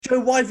Joe,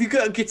 why have you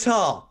got a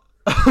guitar?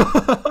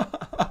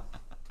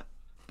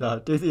 No,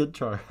 do the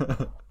intro.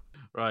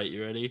 Right,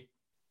 you ready?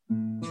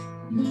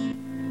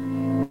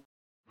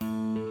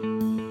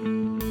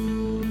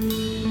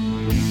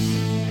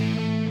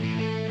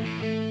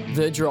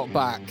 The Drop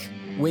Back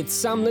with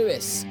Sam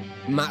Lewis,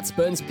 Matt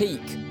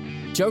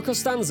Burns-Peak, Joe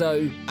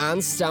Costanzo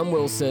and Stan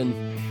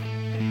Wilson.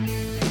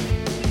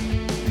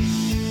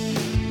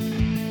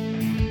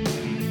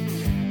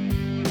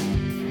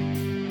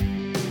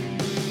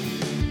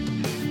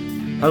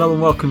 Hello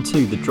and welcome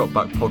to the Drop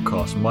Back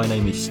podcast. My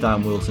name is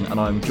Stan Wilson and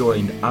I'm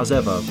joined as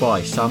ever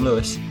by Sam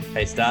Lewis.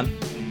 Hey, Stan.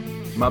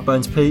 Matt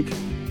Burns-Peak.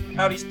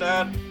 Howdy,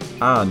 Stan.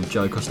 And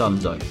Joe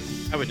Costanzo.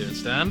 How we doing,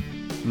 Stan?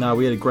 Now,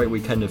 we had a great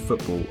weekend of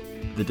football.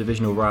 The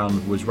Divisional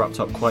Round was wrapped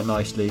up quite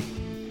nicely.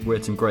 We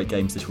had some great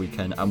games this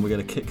weekend and we're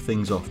going to kick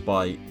things off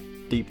by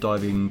deep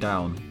diving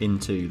down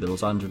into the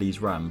Los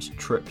Angeles Rams'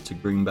 trip to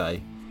Green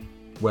Bay,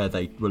 where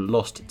they were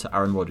lost to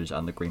Aaron Rodgers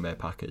and the Green Bay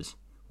Packers.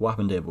 What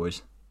happened here,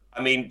 boys?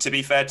 I mean, to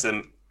be fair to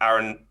them,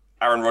 Aaron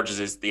Rodgers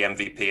is the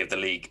MVP of the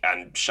league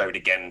and showed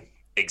again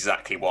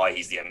exactly why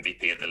he's the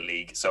MVP of the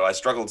league. So I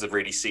struggled to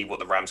really see what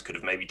the Rams could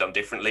have maybe done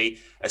differently,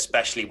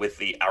 especially with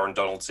the Aaron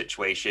Donald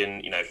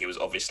situation. You know, he was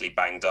obviously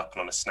banged up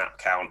and on a snap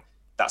count.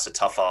 That's a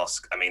tough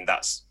ask. I mean,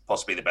 that's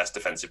possibly the best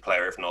defensive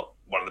player, if not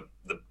one of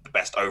the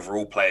best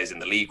overall players in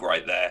the league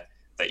right there,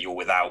 that you're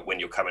without when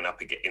you're coming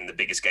up in the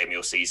biggest game of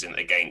your season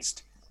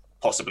against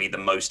possibly the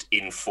most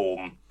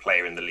in-form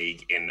player in the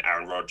league in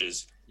Aaron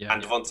Rodgers.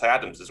 And Devontae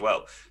Adams as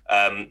well.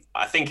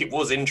 I think it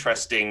was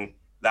interesting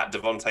that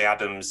Devontae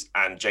Adams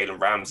and Jalen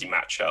Ramsey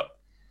matchup,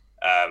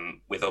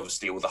 with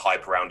obviously all the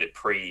hype around it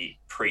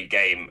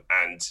pre-game.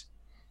 And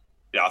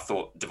I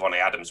thought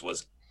Devontae Adams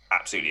was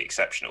absolutely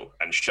exceptional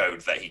and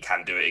showed that he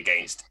can do it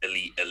against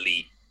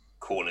elite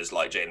corners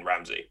like Jalen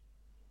Ramsey.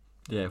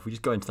 Yeah, if we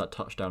just go into that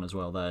touchdown as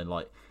well there,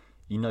 like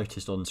you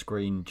noticed on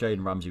screen,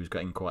 Jalen Ramsey was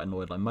getting quite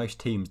annoyed. Like most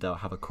teams, they'll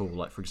have a call.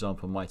 Like for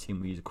example, my team,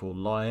 we use a call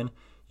Lion,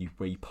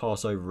 where you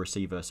pass over a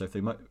receiver. So if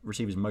the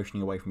receiver's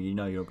motioning away from you, you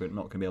know you're not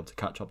going to be able to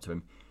catch up to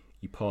him.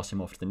 You pass him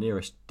off to the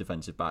nearest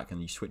defensive back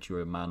and you switch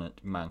your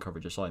man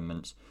coverage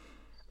assignments.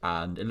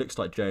 And it looks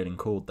like Jalen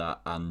called that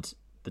and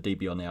the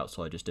DB on the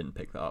outside just didn't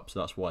pick that up. So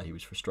that's why he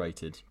was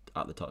frustrated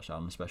at the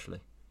touchdown,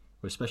 especially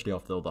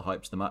after all the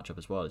hypes of the matchup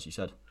as well, as you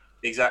said.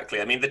 Exactly.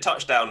 I mean, the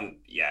touchdown,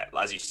 yeah,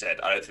 as you said,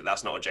 I don't think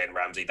that's not a Jalen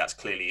Ramsey. That's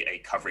clearly a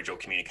coverage or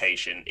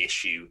communication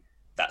issue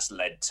that's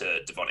led to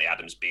Devontae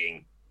Adams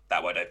being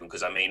that wide open.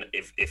 Because, I mean,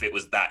 if it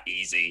was that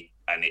easy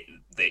and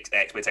the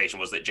expectation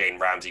was that Jalen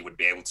Ramsey would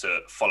be able to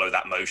follow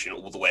that motion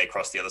all the way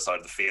across the other side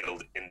of the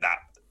field in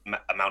that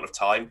amount of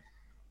time,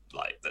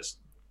 like that's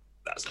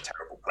a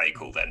terrible play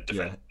call then.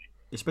 Yeah.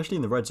 Especially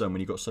in the red zone when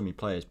you've got so many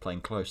players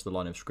playing close to the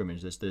line of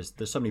scrimmage. There's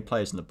so many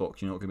players in the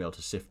box, you're not going to be able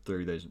to sift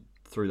through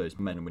those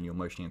men when you're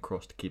motioning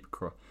across to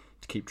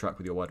keep track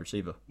with your wide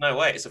receiver. No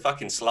way, it's a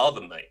fucking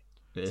slalom, mate.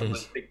 It Some is. of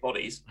those big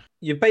bodies.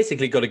 You've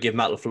basically got to give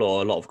Matt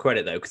LaFleur a lot of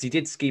credit, though, because he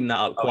did scheme that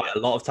up quite a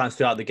lot of times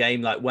throughout the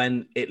game. Like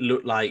when it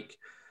looked like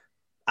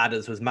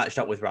Adams was matched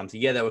up with Ramsey,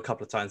 yeah, there were a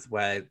couple of times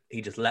where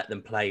he just let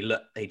them play.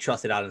 Look, he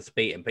trusted Adams to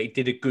beat him, but he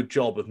did a good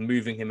job of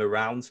moving him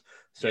around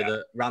so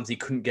that Ramsey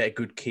couldn't get a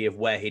good key of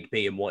where he'd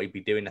be and what he'd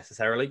be doing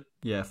necessarily.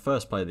 Yeah,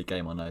 first play of the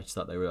game, I noticed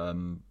that they were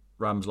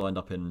Rams lined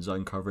up in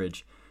zone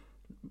coverage.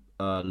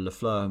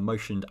 LaFleur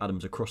motioned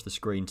Adams across the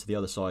screen to the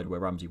other side where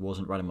Ramsey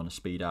wasn't, ran him on a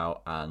speed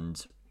out,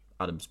 and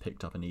Adams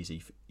picked up an easy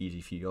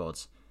few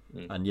yards.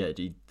 And yeah,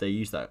 they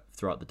used that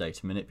throughout the day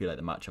to manipulate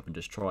the matchup and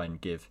just try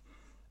and give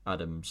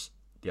Adams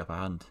the upper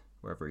hand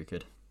wherever he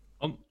could.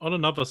 On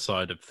another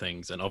side of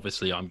things, and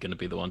obviously I'm going to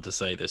be the one to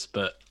say this,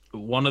 but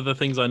one of the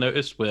things I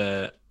noticed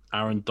where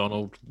Aaron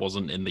Donald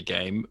wasn't in the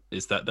game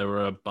is that there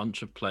were a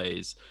bunch of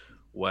plays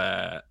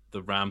where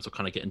the Rams were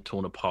kind of getting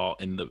torn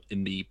apart in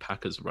the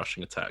Packers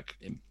rushing attack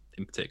in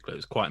particular. It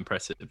was quite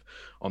impressive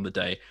on the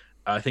day.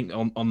 I think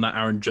on that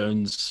Aaron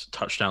Jones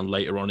touchdown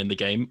later on in the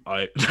game,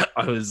 I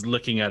was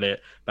looking at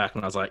it back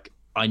and I was like,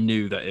 I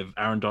knew that if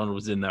Aaron Donald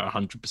was in there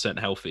 100%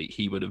 healthy,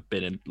 he would have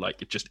been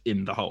just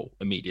in the hole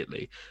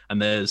immediately.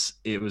 And I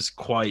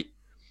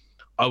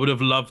would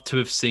have loved to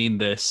have seen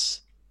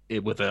this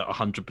with a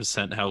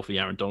 100% healthy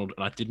Aaron Donald.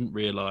 And I didn't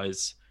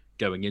realize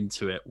going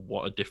into it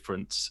what a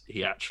difference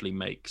he actually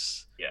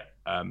makes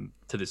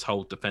to this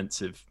whole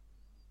defensive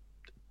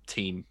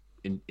team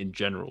in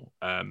general.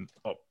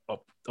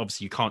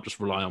 Obviously, you can't just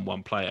rely on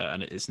one player,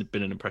 and it's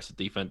been an impressive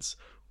defense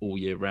all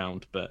year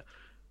round. But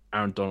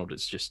Aaron Donald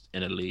is just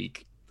in a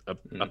league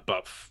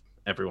above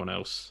everyone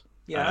else.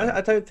 Yeah,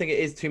 I don't think it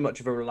is too much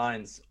of a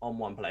reliance on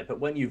one player.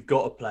 But when you've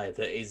got a player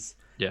that is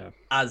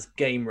as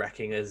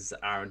game-wrecking as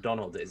Aaron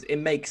Donald is, it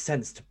makes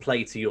sense to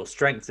play to your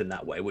strengths in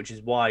that way, which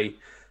is why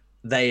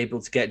they're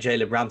able to get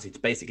Jalen Ramsey to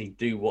basically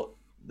do what,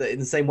 in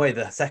the same way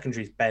the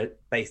secondary is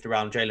based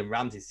around Jalen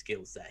Ramsey's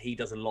skill set. He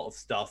does a lot of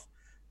stuff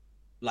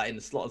like in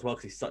the slot as well,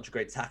 because he's such a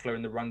great tackler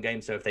in the run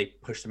game. So if they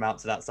push him out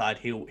to that side,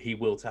 he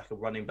will tackle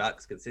running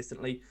backs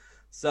consistently.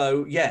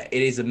 So yeah,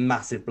 it is a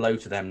massive blow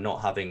to them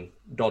not having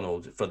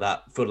Donald for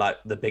like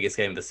the biggest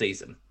game of the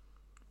season.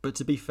 But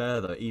to be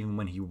fair though, even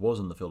when he was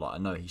on the field, like, I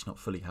know he's not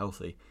fully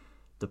healthy.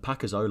 The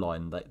Packers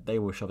O-line, they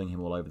were shoving him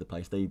all over the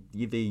place. They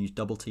used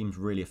double teams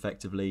really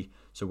effectively.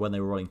 So when they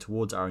were running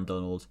towards Aaron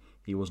Donald,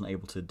 he wasn't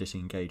able to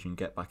disengage and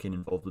get back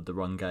involved with the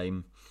run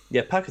game.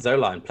 Yeah, Packers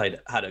O-line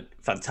had a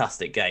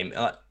fantastic game.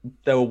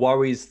 There were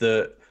worries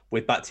that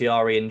with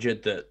Bakhtiari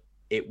injured that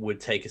it would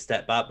take a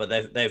step back, but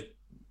they've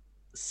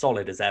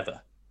solid as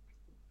ever.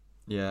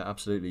 Yeah,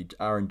 absolutely.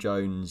 Aaron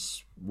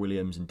Jones,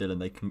 Williams, and Dillon,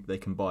 they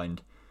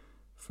combined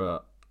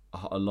for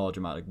a large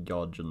amount of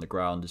yardage on the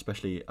ground.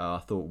 Especially, I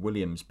thought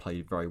Williams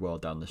played very well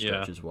down the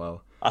stretch as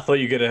well. I thought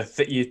you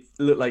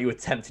looked like you were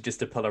tempted just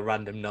to pull a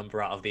random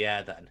number out of the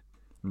air then.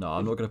 No,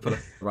 I'm not going to put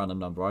a random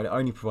number. I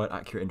only provide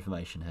accurate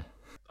information here.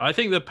 I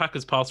think the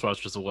Packers pass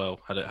rush as well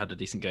had a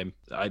decent game.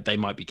 They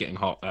might be getting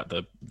hot at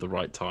the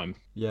right time.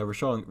 Yeah,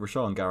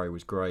 Rashawn Gary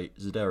was great.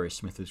 Zadarius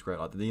Smith was great.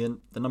 Like the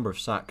number of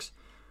sacks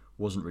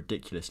wasn't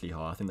ridiculously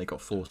high. I think they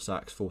got 4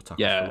 sacks, 4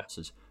 tackles for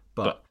losses.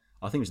 But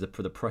I think it was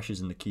for the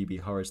pressures and the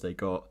QB hurries they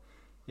got.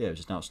 Yeah, it was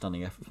just an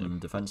outstanding effort from them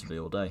defensively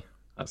all day.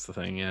 That's the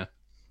thing. Yeah,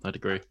 I'd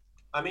agree.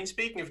 I mean,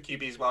 speaking of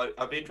QBs, well,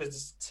 I'd be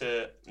interested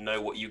to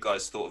know what you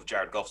guys thought of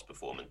Jared Goff's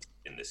performance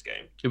in this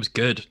game. It was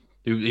good.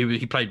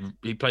 He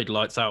played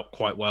lights out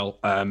quite well.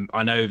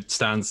 I know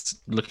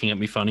Stan's looking at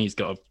me funny. He's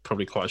got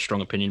probably quite a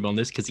strong opinion on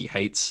this because he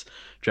hates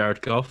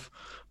Jared Goff.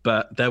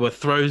 But there were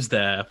throws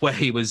there where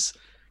he was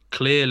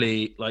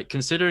clearly, like,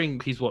 considering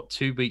he's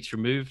 2 weeks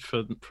removed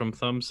from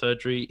thumb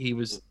surgery, he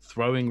was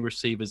throwing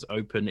receivers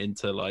open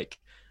into like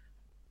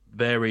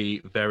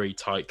very, very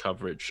tight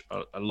coverage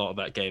a lot of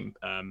that game.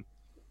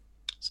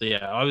 So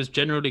yeah, I was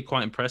generally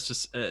quite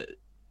impressed,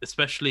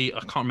 especially I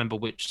can't remember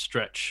which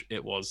stretch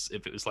it was.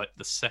 If it was like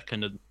the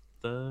second and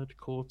third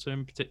quarter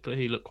in particular,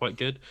 he looked quite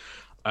good.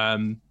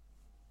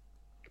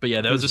 But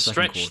yeah, there was a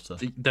stretch.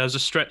 There was a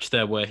stretch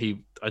there where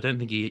I don't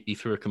think he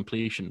threw a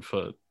completion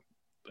for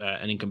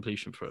an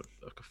incompletion for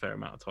a fair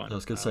amount of time. I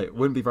was going to say, it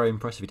wouldn't be very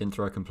impressive if he didn't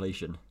throw a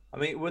completion. I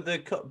mean,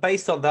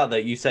 based on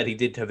that you said he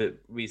did have a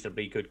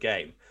reasonably good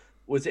game.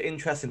 Was it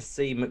interesting to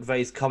see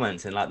McVay's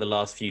comments in like the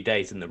last few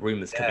days and the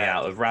rumours coming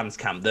out of Rams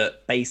camp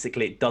that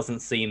basically it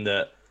doesn't seem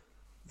that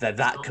they're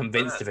that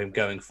convinced of him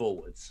going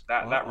forwards?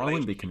 I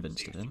wouldn't be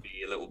convinced of him.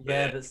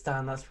 Yeah, but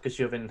Stan, that's because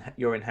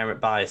your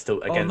inherent bias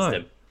still against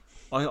him.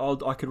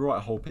 I could write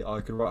a whole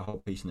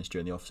piece in this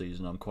during the off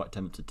season. I'm quite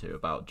tempted to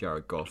about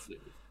Jared Goff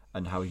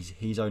and how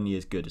he's only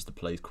as good as the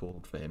plays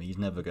called for him. He's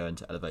never going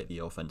to elevate the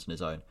offense on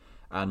his own.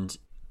 And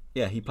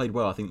yeah, he played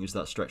well. I think it was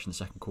that stretch in the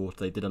second quarter.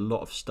 They did a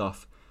lot of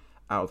stuff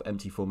out of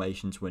empty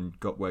formations where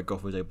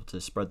Goff was able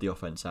to spread the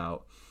offense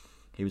out.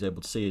 He was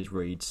able to see his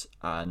reads,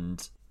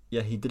 and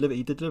yeah, he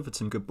delivered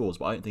some good balls,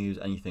 but I don't think it was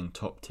anything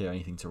top tier,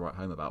 anything to write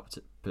home about.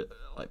 But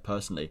like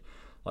personally,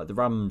 like the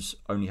Rams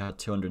only had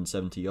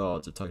 270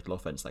 yards of total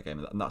offense that game,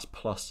 and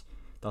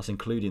that's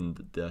including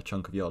the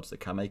chunk of yards that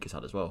Cam Akers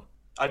had as well.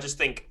 I just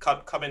think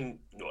coming,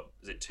 what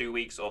is it, 2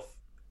 weeks off?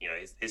 You know,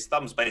 his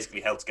thumb's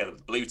basically held together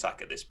with blue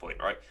tack at this point,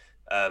 right?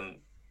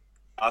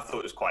 I thought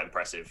it was quite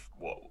impressive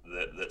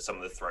that some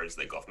of the throws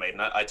that Goff made.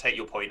 And I take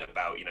your point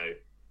about, you know,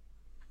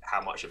 how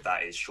much of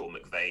that is Sean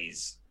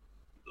McVay's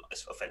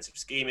offensive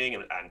scheming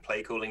and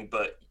play calling,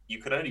 but you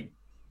can only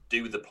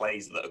do the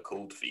plays that are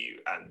called for you.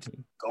 And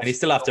you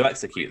still have to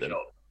execute them.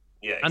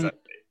 Yeah, exactly.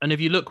 And if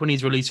you look when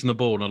he's releasing the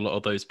ball on a lot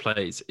of those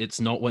plays,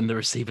 it's not when the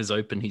receiver's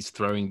open, he's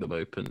throwing them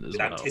open as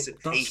well.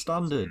 That's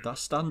standard.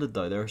 That's standard,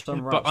 though. There are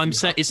some routes. But I'm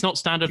saying it's not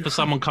standard for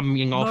someone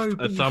coming off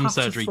a thumb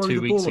surgery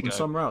 2 weeks ago.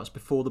 Some routes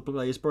before the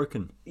play is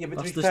broken. Yeah,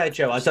 but to be fair,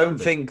 Joe, I don't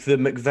think the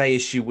McVay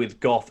issue with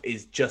Goff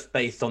is just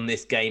based on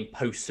this game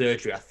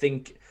post-surgery. I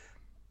think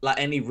like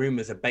any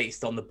rumours are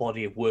based on the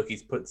body of work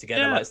he's put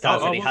together. Yeah, like Stan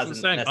said, he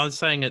hasn't. I was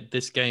saying at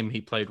this game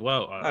he played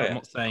well. I'm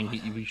not saying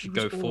we should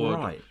go forward.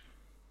 Right.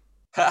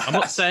 I'm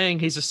not saying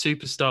he's a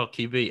superstar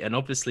QB, and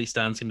obviously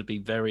Stan's going to be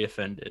very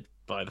offended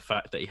by the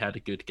fact that he had a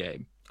good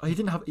game. Oh, he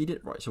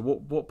didn't right. So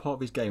what part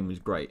of his game was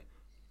great?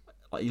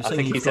 Like I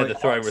think he said the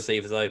throwing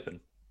receivers open.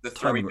 The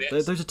throwing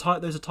bits. Those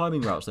are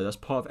timing routes though. That's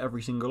part of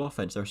every single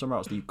offense. There are some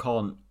routes that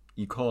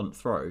you can't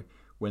throw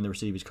when the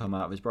receivers come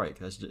out of his break.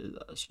 That's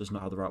just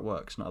not how the route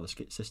works. Not how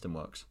the system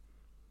works.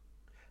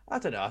 I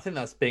don't know. I think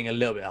that's being a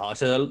little bit harsh.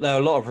 There are a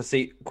lot of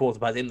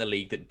quarterbacks in the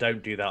league that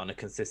don't do that on a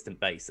consistent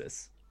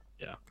basis.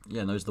 Yeah,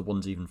 and those are the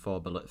ones even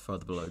further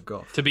below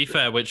Goff. To be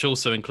fair, which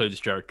also includes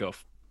Jared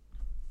Goff.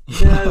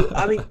 No,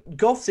 I mean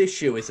Goff's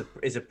issue is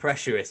a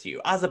pressure issue.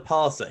 As a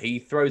passer, he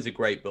throws a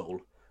great ball.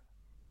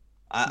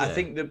 I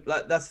think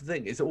that's the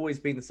thing. It's always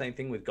been the same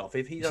thing with Goff.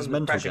 If he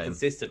doesn't pressure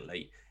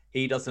consistently,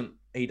 he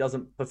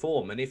doesn't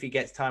perform. And if he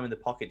gets time in the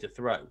pocket to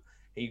throw,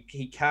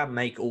 he can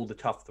make all the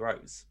tough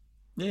throws.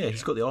 Yeah,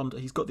 he's got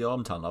the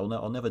arm talent.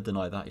 I'll never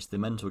deny that. It's the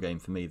mental game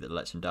for me that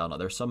lets him down. Like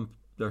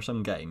there are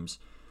some games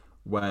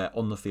where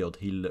on the field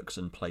he looks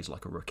and plays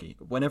like a rookie.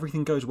 When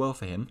everything goes well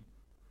for him,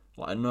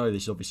 like I know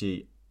this is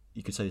obviously,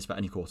 you could say this about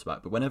any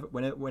quarterback, but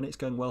when it's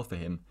going well for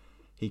him,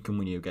 he can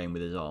win you a game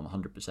with his arm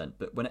 100%.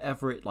 But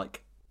whenever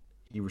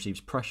he receives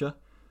pressure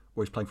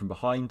or he's playing from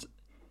behind,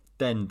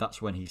 then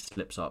that's when he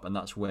slips up and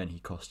that's when he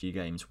costs you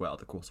games where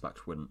other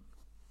quarterbacks wouldn't.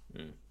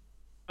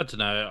 I don't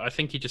know. I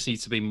think he just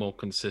needs to be more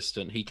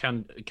consistent. He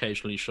can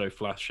occasionally show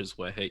flashes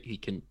where he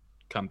can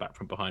come back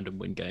from behind and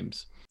win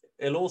games.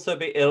 It'll also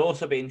be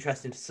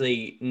interesting to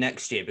see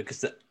next year,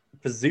 because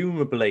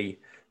presumably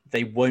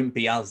they won't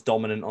be as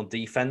dominant on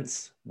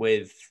defense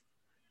with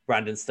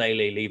Brandon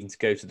Staley leaving to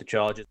go to the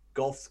Chargers.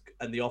 Goff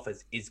and the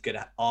offense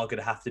are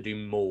gonna have to do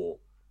more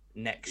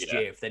next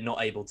year if they're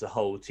not able to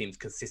hold teams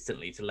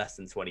consistently to less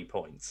than 20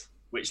 points.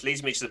 Which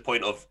leads me to the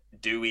point of,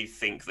 do we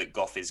think that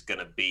Goff is going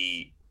to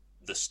be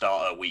the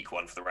starter week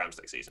 1 for the Rams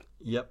next season?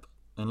 Yep.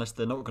 Unless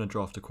they're not going to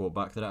draft a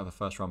quarterback, they don't have a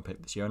first round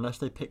pick this year. Unless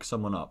they pick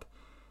someone up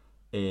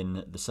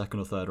in the second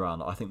or third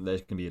round, I think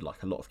there's going to be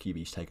like a lot of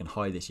QBs taken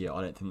high this year.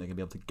 I don't think they're going to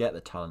be able to get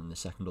the talent in the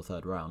second or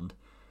third round.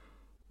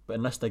 But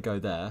unless they go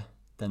there,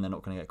 then they're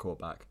not going to get a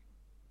quarterback.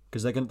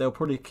 Because they'll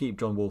probably keep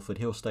John Wolford.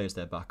 He'll stay as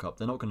their backup.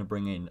 They're not going to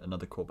bring in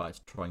another quarterback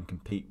to try and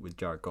compete with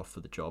Jared Goff for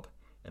the job,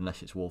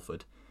 unless it's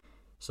Wolford.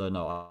 So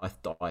no,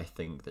 I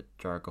think that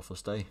Jared Goff will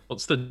stay.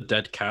 What's the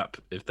dead cap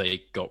if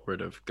they got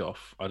rid of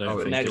Goff? I don't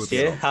think next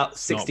year,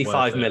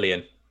 65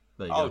 million.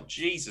 Oh,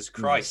 Jesus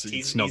Christ.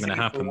 It's not going to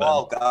happen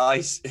then.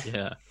 Guys.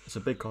 Yeah. It's a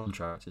big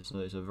contract. It's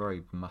a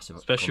very massive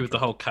Especially contract. with the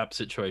whole cap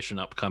situation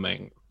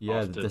upcoming.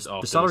 Yeah, the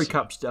salary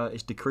cap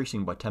is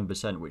decreasing by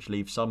 10%, which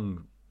leaves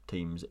some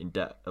teams in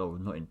debt. Oh,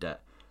 not in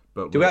debt.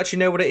 But do we actually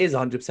know what it is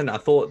 100%? I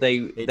thought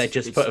they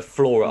just put a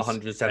floor at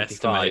 175.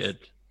 Estimated.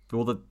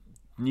 Well, the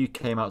news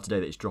came out today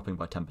that it's dropping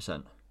by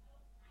 10%.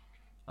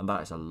 And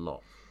that is a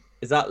lot.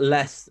 Is that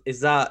less?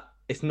 Is that...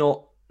 It's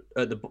not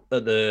at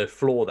the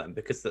floor then,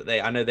 because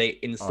I know they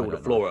installed a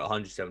floor at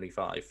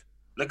 175.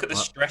 Look at the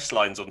stress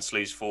lines on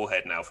Slew's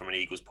forehead now from an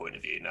Eagles point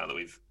of view. Now that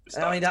we've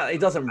started,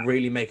 it doesn't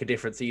really make a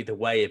difference either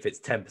way if it's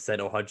 10%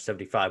 or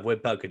 175. We're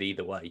buggered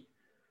either way.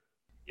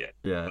 Yeah.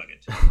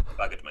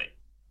 Buggered, mate.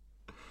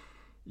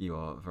 You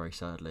are, very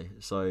sadly.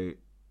 So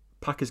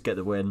Packers get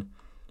the win.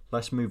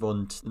 Let's move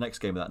on to the next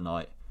game of that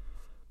night.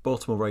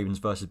 Baltimore Ravens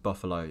versus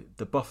Buffalo.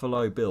 The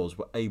Buffalo Bills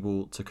were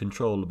able to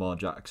control Lamar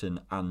Jackson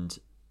and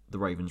the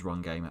Ravens'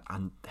 run game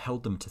and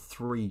held them to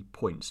 3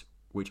 points,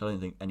 which I don't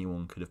think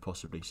anyone could have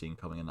possibly seen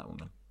coming in that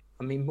one.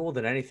 I mean, more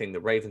than anything,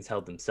 the Ravens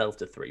held themselves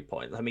to 3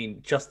 points. I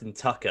mean, Justin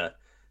Tucker,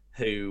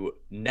 who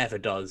never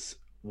does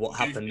what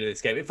happened in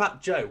this game. In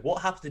fact, Joe,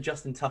 what happened to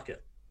Justin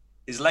Tucker?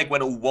 His leg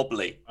went all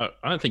wobbly. I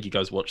don't think you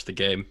guys watched the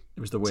game. It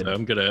was the wind. So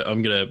I'm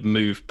gonna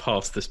move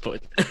past this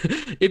point.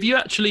 If you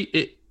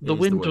actually, the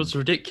wind was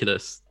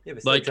ridiculous. Yeah,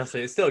 but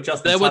it's still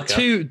Justin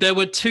Tucker. There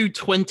were two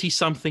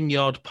 20-something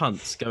yard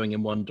punts going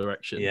in one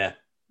direction. Yeah.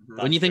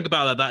 When you think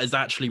about that is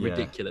actually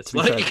ridiculous.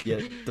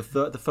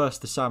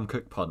 The Sam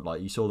Cook punt,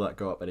 like you saw that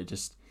go up and it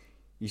just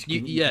you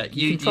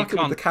can track it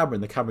with the camera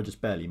and the camera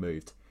just barely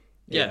moved.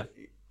 Yeah.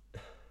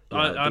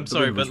 I'm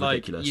sorry, but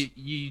like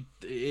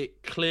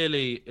it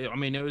clearly. I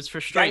mean, it was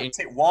frustrating. Yanked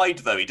it wide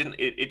though. It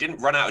didn't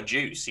run out of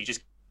juice. He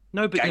just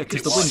no, but you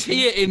can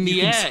see it in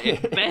the air.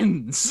 It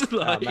bends. It's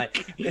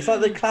like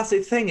the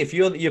classic thing. If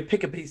you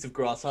pick a piece of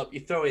grass up, you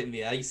throw it in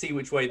the air, you see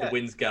which way the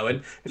wind's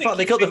going. In fact,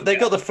 they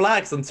got the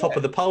flags on top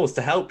of the poles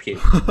to help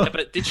you. Yeah,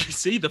 but did you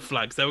see the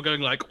flags? They were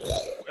going like,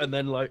 and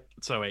then like.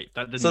 So wait,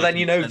 that didn't. So then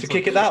you know to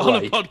kick it that way.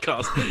 On a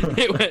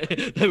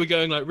podcast, they were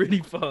going like really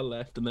far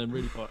left and then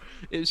really far.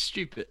 It was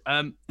stupid.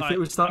 If it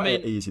was that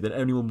easy, then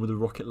anyone with a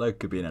rocket leg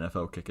could be an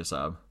NFL kicker,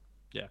 Sam.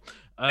 Yeah.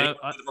 The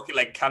rocket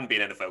leg can be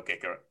an NFL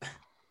kicker.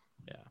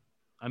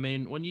 I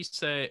mean, when you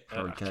say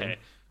okay,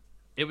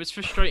 it was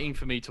frustrating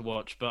for me to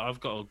watch, but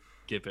I've got to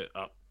give it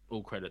up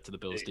all credit to the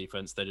Bills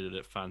defense. They did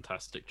a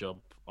fantastic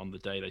job on the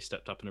day. They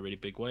stepped up in a really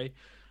big way.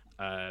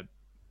 I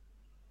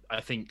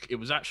think it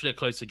was actually a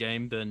closer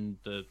game than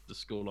the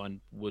scoreline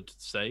would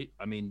say.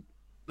 I mean,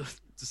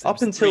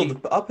 up until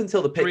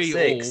the pick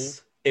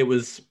six, it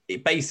was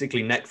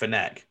basically neck for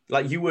neck.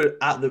 Like you were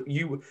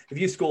if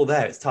you score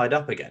there, it's tied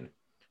up again.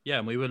 Yeah,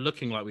 and we were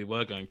looking like we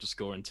were going to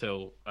score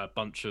until a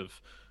bunch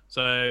of.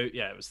 So,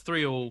 yeah, it was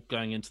 3-3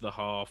 going into the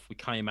half. We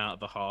came out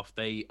of the half.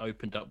 They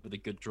opened up with a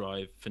good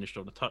drive, finished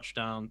on a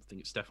touchdown. I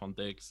think it's Stephon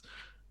Diggs.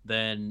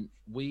 Then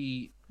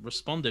we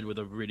responded with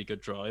a really good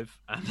drive.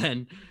 And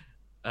then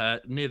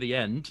near the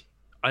end,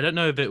 I don't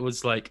know if it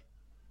was like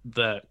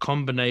the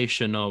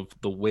combination of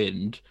the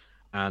wind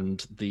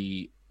and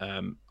the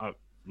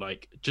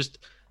just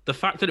the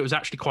fact that it was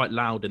actually quite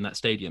loud in that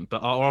stadium.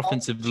 But our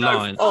offensive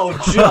line... Oh,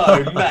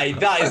 Joe, mate,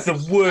 that is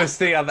the worst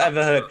thing I've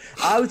ever heard.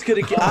 I was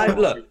going to...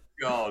 Look...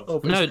 God. Oh,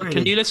 no,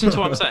 can you listen to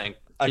what I'm saying?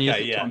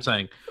 Okay, what I'm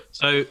saying.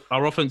 So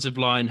our offensive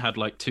line had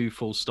like 2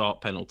 full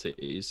start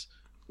penalties.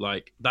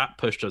 Like that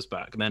pushed us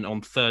back. And then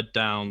on third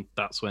down,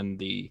 that's when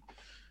the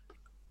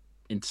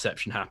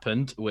interception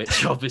happened,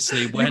 which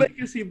obviously You make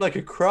it seem like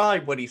a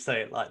crime when you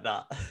say it like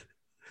that.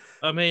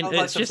 I mean, it's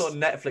like some just sort of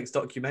Netflix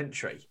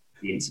documentary.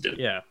 The incident.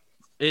 Yeah,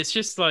 it's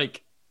just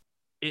like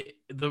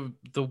the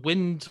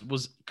wind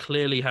was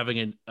clearly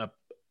having a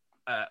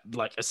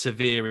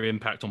severe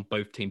impact on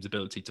both teams'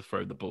 ability to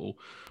throw the ball.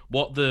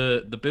 What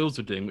the Bills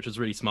were doing, which was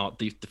really smart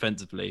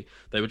defensively,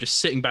 they were just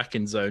sitting back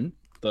in zone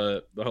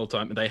the whole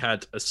time, and they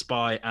had a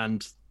spy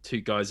and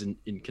two guys in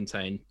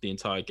contain the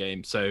entire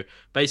game. So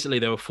basically,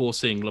 they were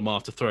forcing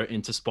Lamar to throw it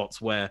into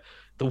spots where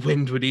the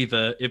wind would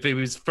either, if he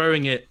was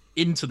throwing it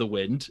into the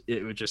wind,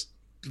 it would just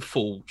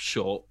fall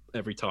short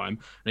every time.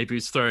 And if he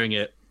was throwing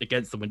it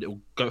against the wind, it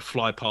will go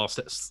fly past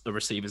the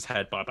receiver's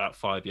head by about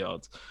 5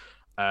 yards.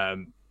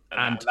 And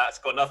that's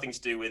got nothing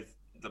to do with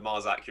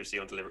Lamar's accuracy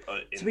on delivery.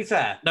 To be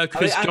fair, no,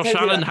 because Josh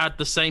Allen had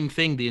the same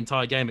thing the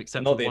entire game,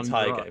 except not for the one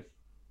entire drive. game.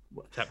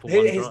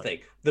 Here's the thing: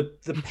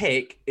 the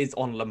pick is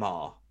on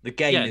Lamar. The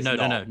game is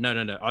not.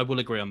 No. I will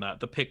agree on that.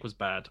 The pick was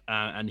bad,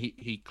 and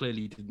he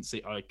clearly didn't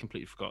see. I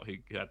completely forgot who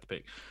had the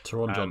pick.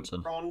 Teron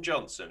Johnson. Teron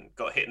Johnson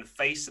got hit in the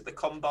face at the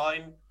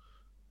combine.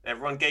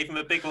 Everyone gave him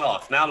a big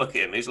laugh. Now look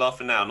at him. Who's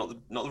laughing now?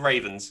 Not the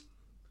Ravens.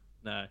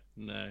 No.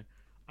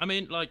 I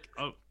mean, like,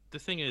 the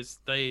thing is,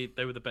 they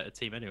were the better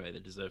team anyway. They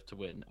deserved to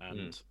win,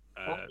 and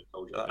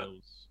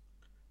Bills.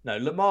 No,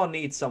 Lamar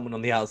needs someone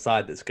on the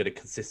outside that's going to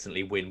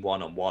consistently win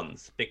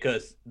one-on-ones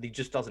because he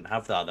just doesn't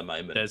have that at the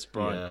moment. Des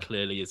Bryant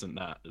clearly isn't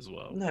that as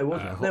well. No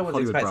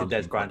one's expecting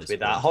Des Bryant to be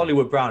that.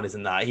 Hollywood Brown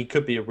isn't that. He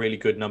could be a really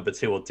good number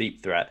 2 or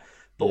deep threat.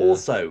 But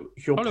also,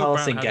 your Hollywood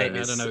passing Brown game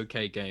had is an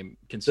okay game.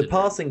 The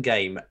passing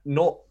game,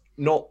 not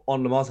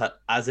on Lamar's side,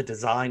 as a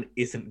design,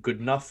 isn't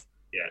good enough.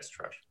 Yeah, it's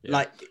trash. Yeah.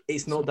 Like,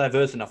 it's not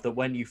diverse enough that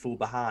when you fall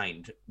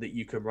behind, that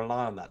you can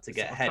rely on that to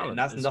get ahead. And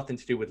that's nothing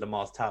to do with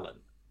Lamar's talent.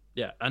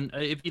 Yeah, and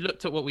if you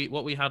looked at what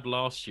we had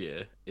last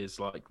year, is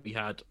like we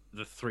had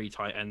the 3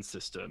 tight end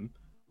system,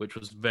 which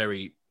was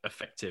very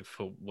effective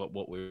for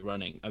what we were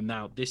running. And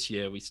now this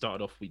year we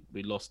started off,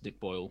 we lost Nick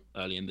Boyle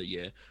early in the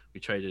year. We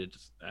traded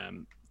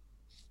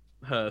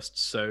Hurst,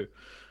 so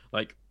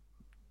like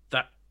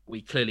that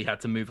we clearly had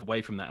to move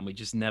away from that, and we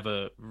just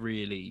never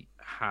really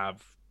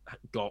have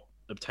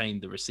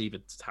obtained the receiver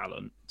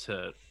talent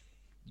to,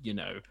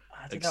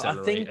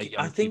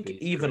 I think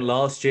even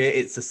last year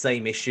it's the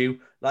same issue.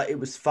 Like, it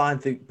was fine,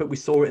 but we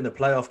saw it in the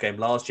playoff game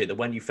last year that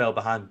when you fell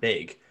behind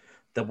big,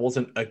 there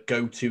wasn't a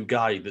go-to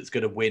guy that's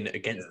going to win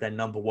against their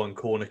number 1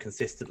 corner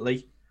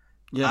consistently.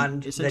 Yeah,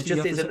 and there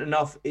just isn't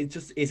enough. It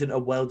just isn't a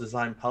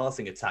well-designed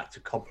passing attack to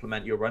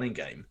complement your running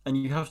game. And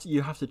you have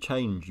to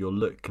change your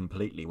look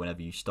completely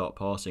whenever you start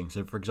passing.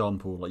 So, for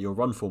example, like your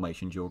run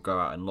formations, you'll go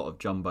out in a lot of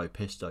jumbo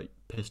pistol.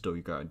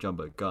 You go out in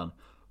jumbo gun,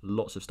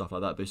 lots of stuff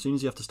like that. But as soon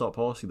as you have to start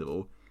passing the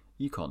ball,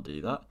 you can't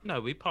do that. No,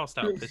 we passed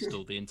out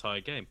pistol the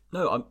entire game.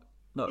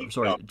 I'm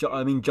sorry.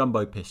 I mean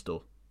jumbo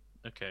pistol.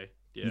 Okay.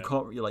 Yeah. You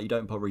can't you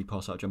don't really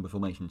pass out jumbo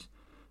formations,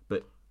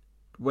 but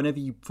whenever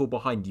you fall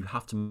behind, you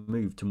have to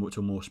move to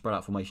a more spread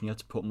out formation. You have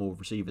to put more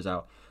receivers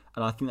out,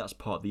 and I think that's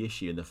part of the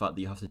issue, and the fact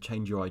that you have to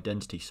change your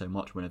identity so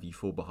much whenever you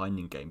fall behind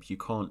in games. You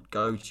can't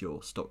go to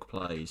your stock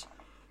plays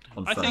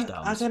on first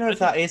downs. I don't know if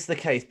that is the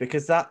case,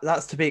 because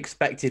that's to be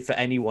expected for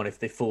anyone. If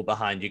they fall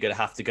behind, you're going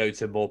to have to go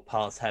to more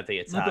pass heavy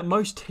attack. No, but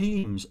most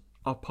teams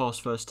are pass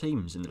first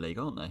teams in the league,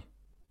 aren't they?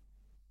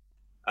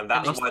 And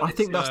I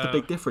think that's the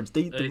big difference.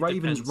 The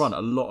Ravens run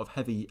a lot of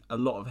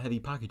heavy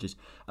packages,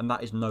 and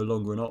that is no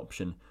longer an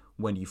option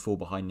when you fall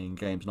behind in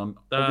games. And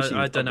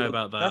I don't know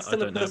about that. That's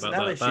still a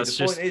personnel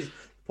issue. The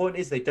point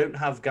is they don't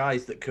have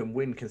guys that can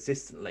win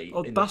consistently.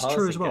 That's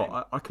true as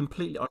well. I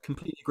completely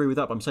agree with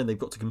that. But I'm saying they've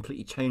got to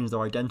completely change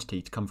their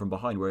identity to come from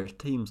behind. Whereas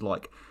teams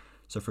like,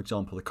 so for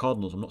example, the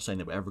Cardinals, I'm not saying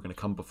that we're ever going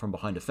to come from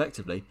behind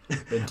effectively.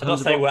 I'm not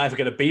saying we're ever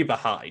going to be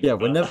behind. Yeah,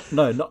 we're never.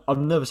 No, I've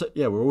never said.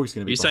 Yeah, we're always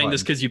going to be. You're saying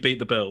this because you beat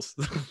the Bills.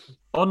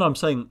 Oh no, I'm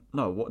saying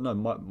no.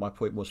 My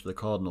point was for the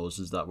Cardinals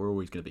is that we're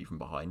always going to be from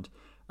behind,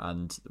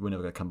 and we're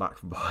never going to come back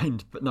from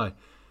behind. But no,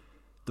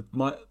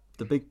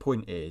 the big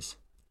point is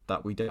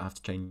that we don't have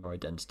to change our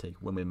identity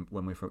when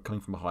we're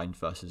coming from behind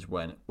versus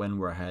when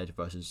we're ahead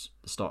versus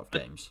the start of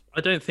games. I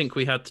don't think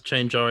we had to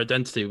change our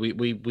identity. We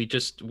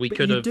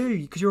could have. You do,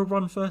 because you're a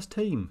run first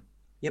team.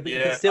 Yeah, but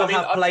you can still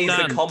have plays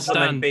that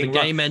complement being the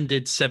game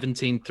ended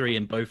 17-3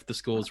 and both the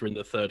scores were in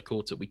the third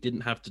quarter. We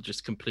didn't have to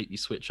just completely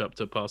switch up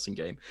to a passing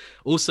game.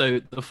 Also,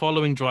 the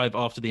following drive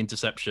after the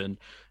interception,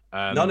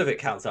 none of it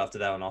counts after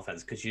that on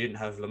offense because you didn't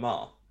have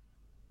Lamar.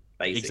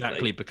 Basically.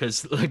 Exactly,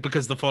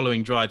 because the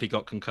following drive he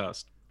got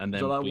concussed, and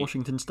then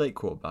Washington State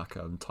quarterback,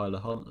 Tyler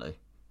Huntley.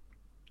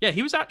 Yeah,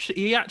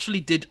 he actually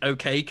did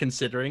okay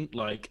considering.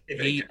 Like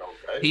he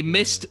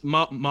missed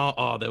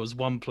there was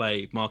one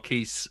play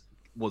Marquise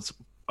was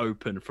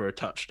open for a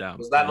touchdown.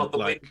 Was that not the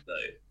win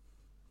though?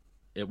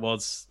 It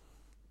was.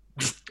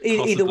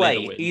 Either way,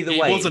 it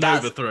was an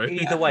overthrow.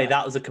 Either way,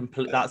 that was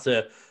that's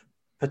a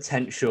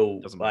potential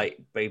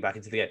bring back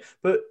into the game,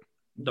 but.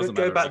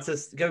 Go back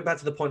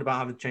to the point about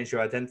having to change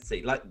your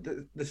identity. Like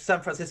the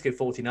San Francisco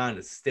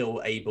 49ers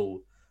still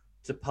able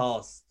to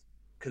pass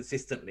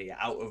consistently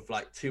out of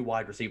like 2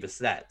 wide receiver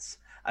sets.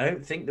 I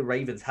don't think the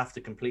Ravens have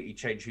to completely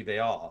change who they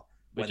are.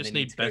 We just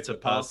need better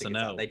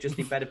personnel. They just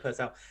need better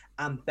personnel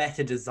and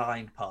better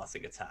designed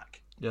passing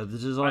attack. Yeah, the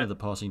design of the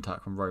passing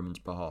attack from Roman's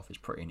behalf is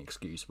pretty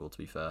inexcusable, to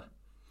be fair.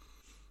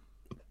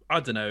 I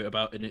don't know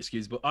about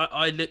inexcusable.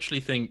 I literally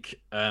think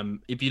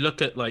if you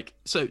look at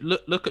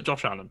look at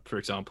Josh Allen, for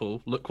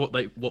example. Look what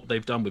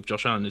they've done with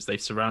Josh Allen is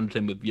they've surrounded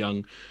him with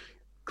young,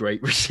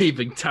 great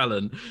receiving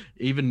talent.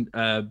 Even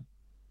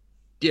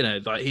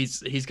like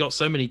he's got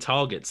so many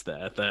targets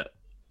there that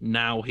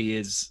now he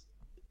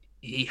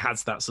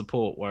has that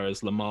support,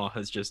 whereas Lamar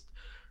has just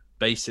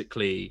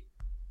basically,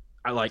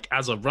 like,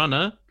 as a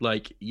runner,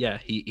 like, yeah,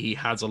 he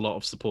has a lot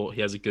of support.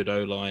 He has a good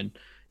O-line.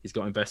 He's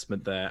got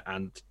investment there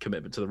and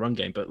commitment to the run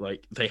game, but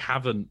like they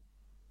haven't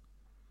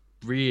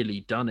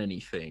really done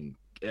anything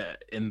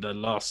in the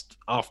last,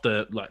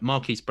 after like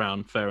Marquise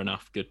Brown, fair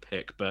enough, good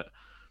pick, but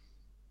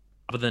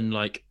other than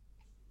like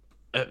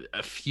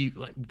a few,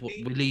 like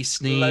Willie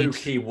Snead,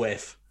 low-key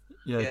whiff.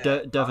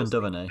 Yeah, Devin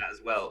Duvernay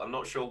as well. I'm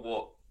not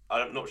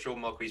sure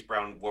Marquise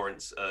Brown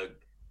warrants a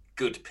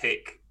good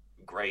pick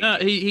grade.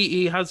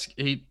 he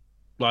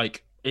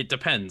like, it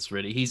depends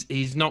really.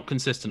 He's not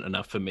consistent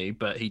enough for me,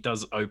 but he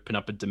does open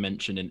up a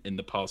dimension in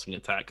the passing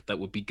attack that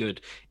would be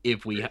good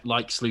if we,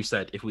 like Slew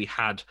said, if we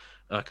had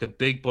like a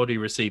big body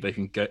receiver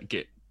who can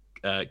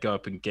go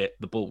up and get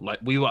the ball. Like,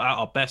 we were at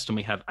our best when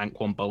we had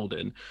Anquan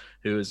Bolden,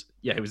 who was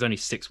he was only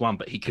 6'1",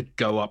 but he could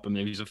go up and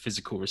he was a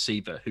physical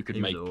receiver who could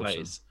make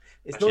plays.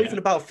 It's not even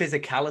about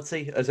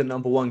physicality as a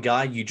number one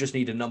guy. You just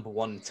need a number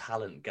one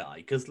talent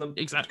guy.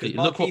 Exactly.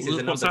 Look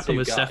what's happened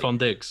with Stephon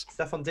Diggs.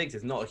 Stephon Diggs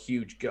is not a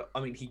huge go. I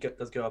mean, he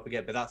does go up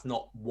again, but that's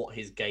not what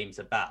his game's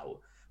about.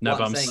 No, what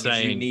but I'm saying is you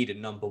saying need a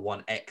number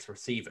one X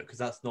receiver, because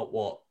that's not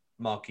what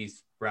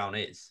Marquise Brown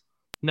is.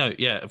 No,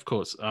 yeah, of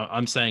course.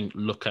 I'm saying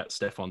look at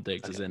Stephon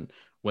Diggs, as in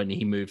when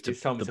he moved to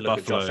the Buffalo. Look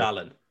at Josh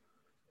Allen.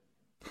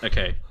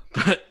 Okay,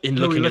 but in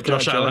looking at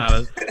Josh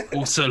Allen,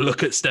 also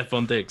look at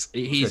Stephon Diggs.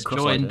 He's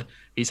joined.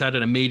 He's had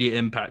an immediate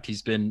impact.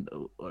 He's been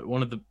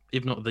one of the,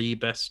 if not the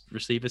best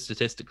receivers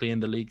statistically in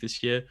the league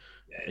this year.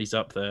 Yeah. He's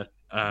up there.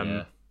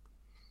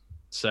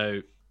 So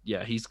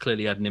yeah, he's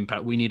clearly had an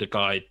impact. We need a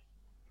guy.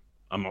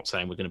 I'm not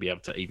saying we're going to be able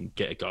to even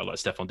get a guy like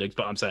Stephon Diggs,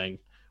 but I'm saying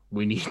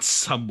we need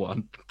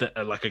someone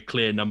that, like, a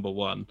clear number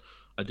one.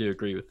 I do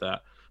agree with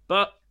that.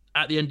 But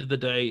at the end of the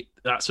day,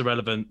 that's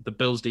irrelevant. The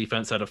Bills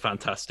defense had a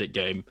fantastic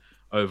game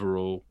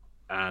overall,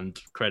 and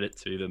credit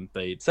to them.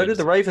 So did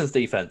the Ravens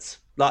defense.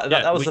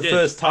 That was the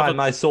first time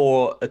I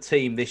saw a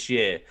team this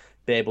year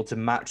be able to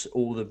match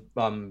all the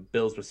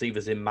Bills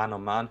receivers in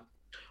man-on-man.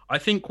 I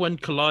think when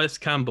Calais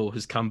Campbell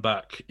has come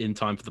back in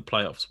time for the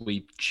playoffs,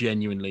 we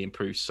genuinely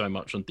improved so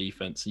much on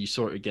defense. You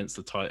saw it against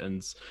the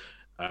Titans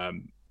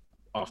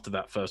after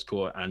that first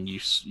quarter, and you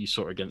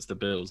saw it against the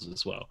Bills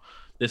as well.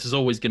 This is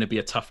always going to be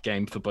a tough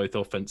game for both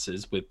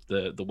offenses with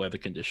the weather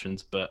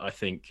conditions, but I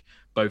think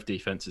both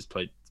defenses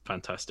played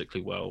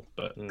fantastically well.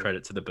 But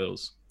credit to the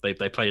Bills. They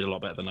played a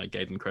lot better than I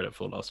gave them credit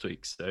for last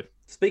week. So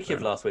speaking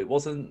of last week,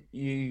 wasn't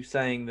you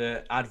saying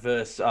that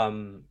adverse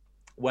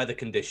weather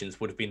conditions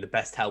would have been the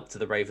best help to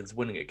the Ravens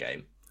winning a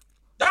game?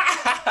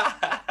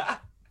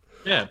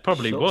 Yeah,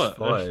 probably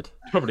would.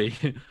 Probably.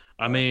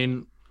 I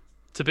mean,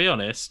 to be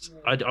honest,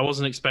 I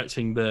wasn't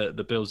expecting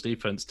the Bills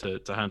defense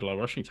to handle our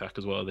rushing attack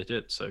as well as they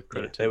did. So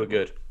credit to them. They were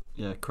good.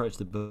 Yeah, credit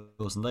to the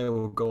Bills, and they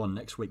will go on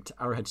next week to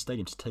Arrowhead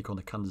Stadium to take on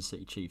the Kansas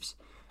City Chiefs.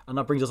 And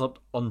that brings us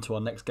on to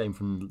our next game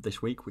from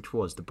this week, which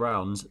was the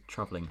Browns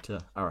travelling to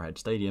Arrowhead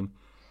Stadium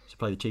to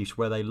play the Chiefs,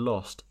 where they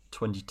lost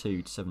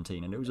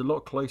 22-17, and it was a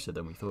lot closer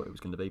than we thought it was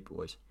going to be,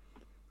 boys.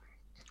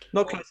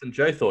 Not closer than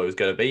Joe thought it was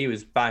going to be. He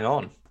was bang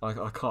on. I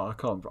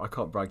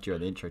can't brag during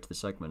the intro to the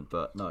segment,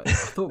 but no, I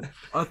thought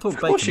of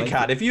course you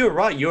can. If you were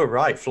right, you were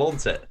right.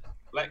 Flaunt it.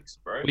 Flex,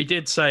 bro. We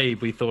did say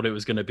we thought it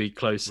was going to be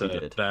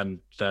closer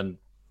than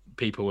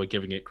people were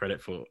giving it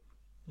credit for.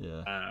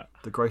 Yeah,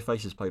 the grey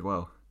faces played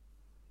well.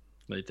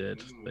 They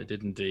did. They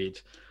did indeed.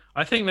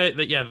 I think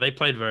they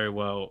played very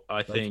well.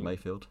 I think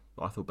Mayfield.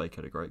 I thought Baker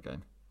had a great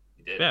game.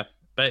 He did. Yeah,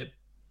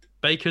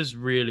 Baker's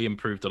really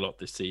improved a lot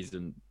this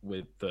season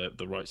with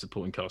the right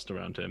supporting cast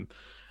around him.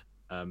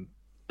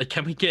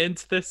 Can we get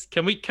into this?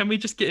 Can we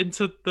just get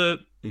into the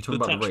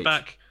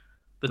touchback?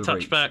 The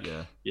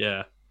touchback.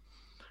 Yeah.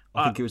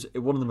 I think it was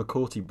one of the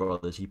McCourty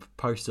brothers. He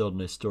posted on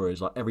his stories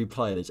like every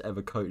player that's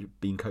ever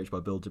been coached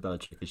by Bill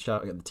Belichick is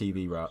shouting at the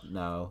TV right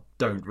now,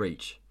 "Don't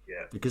reach."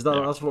 Yeah. Because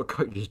that's what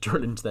coaches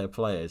drill into their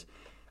players.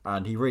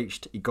 And he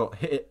reached. He got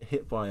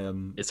hit by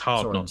It's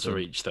hard not to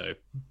reach though.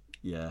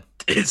 Yeah.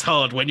 It's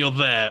hard when you're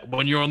there,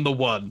 when you're on the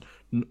one,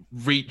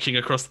 reaching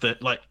across the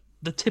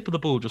tip of the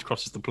ball just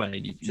crosses the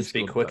plane. You just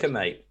be quicker,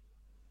 mate.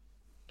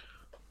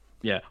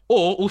 Yeah.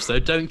 Or also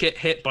don't get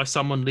hit by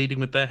someone leading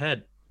with their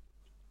head.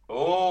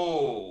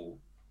 Oh.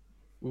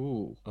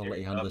 Ooh. I'll let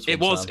you handle this.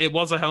 It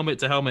was a helmet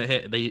to helmet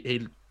hit.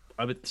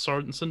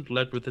 Sorensen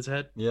led with his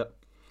head. Yep.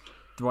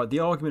 Right. The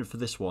argument for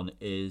this one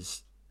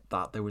is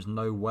that there was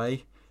no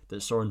way that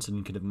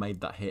Sorensen could have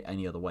made that hit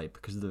any other way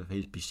because of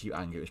his pursuit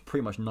angle. It was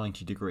pretty much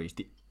 90 degrees,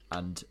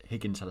 and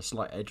Higgins had a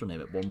slight edge on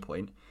him at one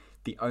point.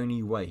 The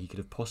only way he could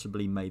have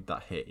possibly made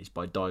that hit is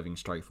by diving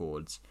straight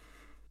forwards.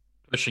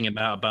 Pushing him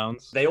out of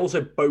bounds. They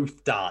also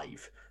both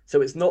dive.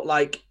 So it's not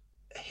like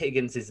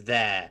Higgins is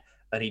there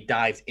and he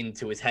dives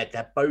into his head.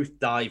 They're both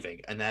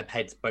diving and their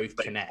heads both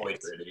connect.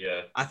 Really,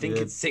 yeah. I think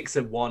it's 6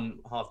 of one,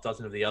 half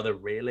dozen of the other,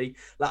 really.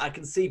 Like, I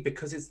can see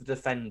because it's the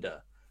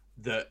defender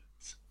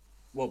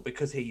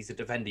because he's a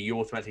defender, you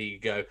automatically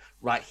go,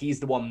 right, he's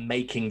the one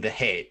making the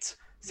hit.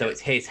 So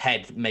it's his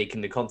head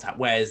making the contact,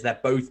 whereas they're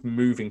both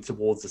moving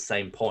towards the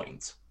same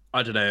point.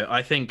 I don't know.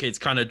 I think it's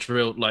kind of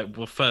drilled, like,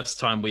 the first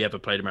time we ever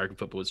played American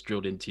football, it's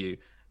drilled into you,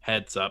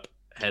 heads up,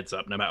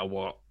 no matter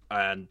what.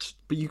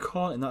 But you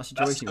can't in that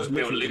situation. That's because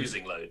we were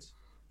losing loads.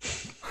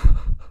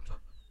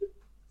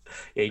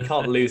 Yeah, you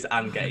can't lose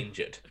and get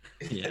injured.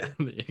 Yeah,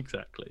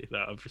 exactly.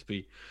 That would just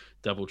be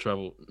double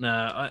trouble.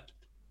 I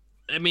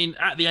mean,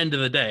 at the end of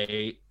the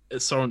day,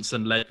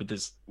 Sorensen led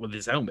with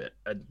his helmet,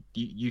 and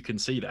you can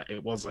see that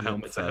it was a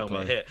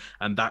helmet-to-helmet hit,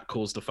 and that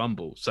caused a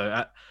fumble.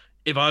 So,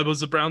 if I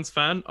was a Browns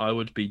fan, I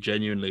would be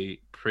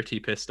genuinely pretty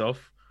pissed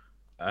off,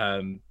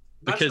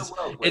 because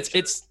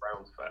it's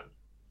Browns fan.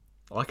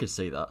 I could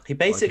see that. He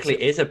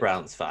basically is a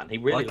Browns fan. He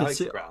really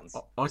likes Browns.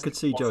 I could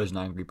see Joe as an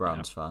angry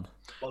Browns fan.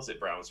 Was it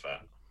Browns fan?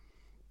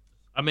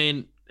 I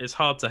mean, it's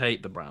hard to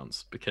hate the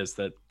Browns because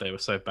they were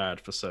so bad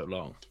for so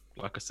long.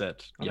 Like I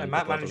said,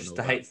 Matt manages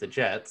to hate the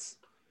Jets.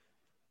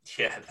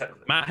 Yeah,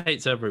 Matt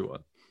hates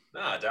everyone.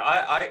 No,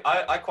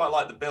 I quite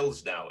like the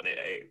Bills now, and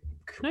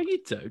no, you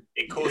don't.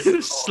 It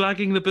causes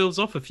slagging the Bills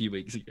off a few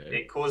weeks ago.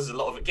 It causes a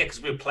lot of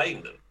because we were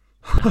playing them.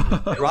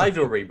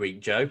 Rivalry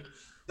week, Joe.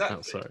 Exactly.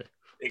 Oh, sorry.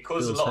 It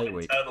causes a lot of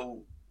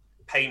internal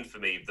pain for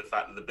me. The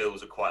fact that the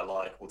Bills are quite a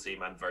likable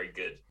team and very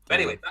good. But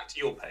anyway, back to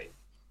your pain.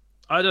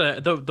 I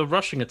don't know. The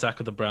rushing attack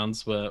of the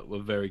Browns were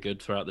very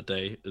good throughout the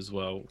day as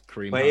well.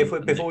 Wait,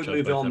 before we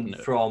move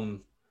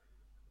on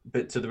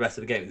to the rest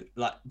of the game,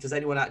 like, does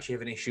anyone actually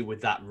have an issue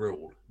with that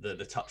rule, the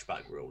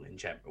touchback rule in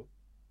general?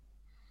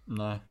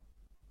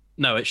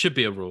 No, it should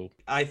be a rule.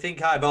 I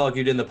think I've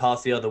argued in the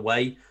past the other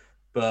way,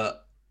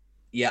 but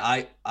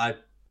yeah,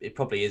 it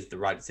probably is the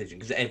right decision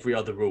because every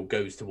other rule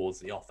goes towards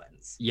the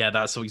offense. Yeah,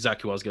 that's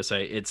exactly what I was gonna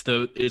say.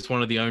 It's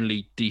one of the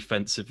only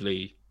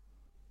defensively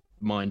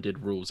minded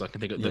rules I can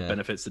think of that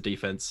benefits the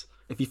defense.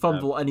 If you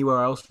fumble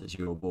anywhere else, it's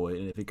your boy,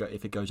 and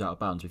if it goes out of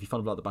bounds. If you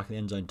fumble at the back of the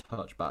end zone,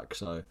 touchback.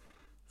 So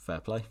fair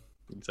play.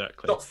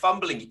 Exactly. Stop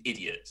fumbling, you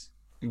idiots.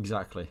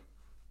 Exactly.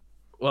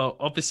 Well,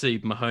 obviously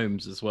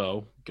Mahomes as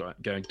well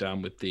going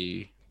down with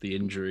the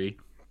injury.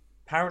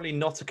 Apparently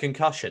not a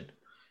concussion.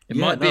 It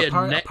might be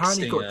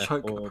apparently got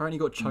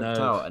choked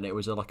out, and it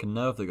was like a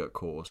nerve that got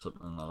caught or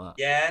something like that.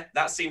 Yeah,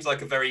 that seems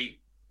like a very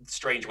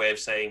strange way of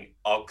saying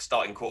our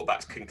starting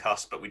quarterback's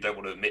concussed, but we don't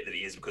want to admit that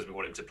he is because we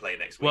want him to play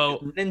next week. Well,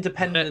 an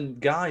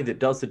independent guy that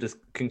does the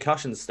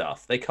concussion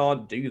stuff, they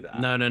can't do that.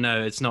 No,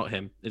 it's not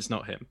him. It's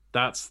not him.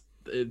 That's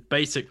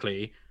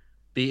basically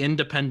the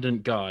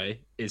independent guy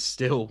is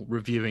still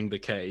reviewing the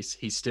case.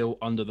 He's still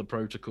under the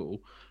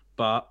protocol,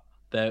 but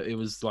it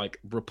was like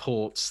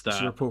reports that...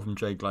 It's a report from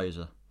Jay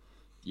Glazer.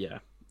 Yeah,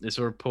 it's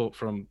a report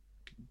from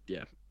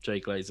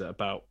Jay Glazer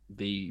about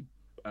the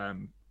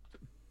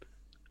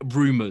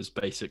rumors,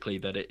 basically,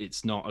 that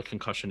it's not a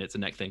concussion, it's a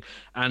neck thing.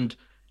 And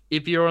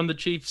if you're on the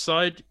Chiefs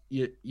side,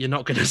 you're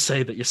not going to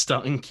say that your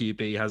starting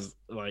QB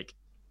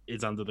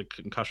is under the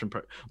concussion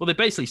well, they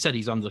basically said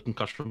he's under the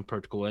concussion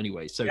protocol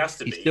anyway, so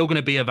he's still going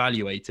to be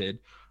evaluated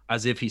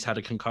as if he's had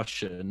a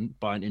concussion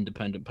by an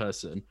independent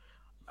person.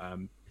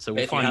 So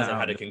we'll find out. If he hasn't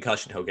had a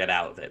concussion, he'll get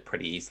out of it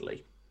pretty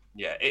easily.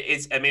 Yeah,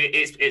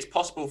 it's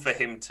possible for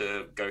him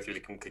to go through the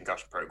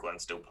concussion protocol and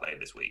still play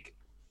this week.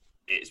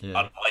 It's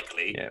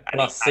unlikely. Yeah.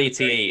 Plus,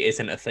 CTE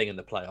isn't a thing in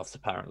the playoffs,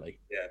 apparently.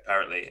 Yeah,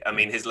 apparently. I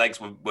mean, his legs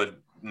were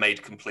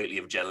made completely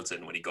of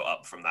gelatin when he got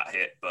up from that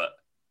hit, but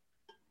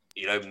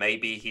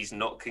maybe he's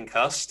not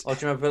concussed. Oh,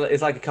 do you remember?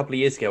 It's like a couple of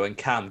years ago when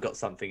Cam got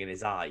something in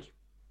his eye.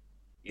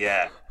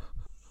 Yeah,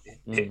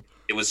 it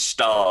was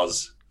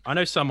stars. I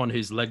know someone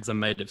whose legs are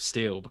made of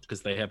steel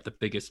because they have the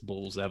biggest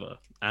balls ever.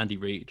 Andy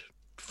Reid.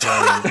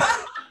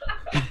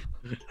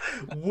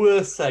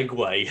 Worst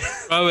segue.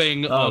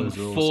 Throwing on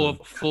awesome.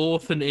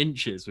 fourth and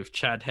inches with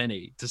Chad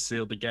Henne to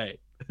seal the game.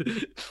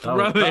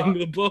 Throwing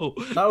the ball.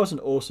 That was an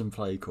awesome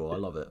play call. I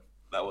love it.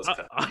 That was.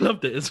 I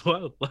loved it as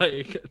well.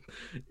 Like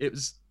it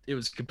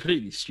was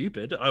completely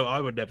stupid. I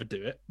would never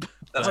do it.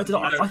 I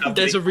think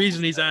there's a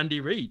reason he's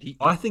Andy Reid.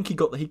 I think he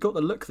got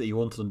the look that he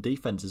wanted on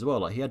defense as well.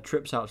 Like he had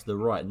trips out to the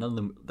right. None of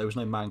them. There was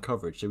no man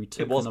coverage, so he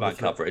took. It was man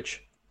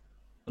coverage.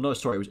 No,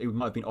 sorry, it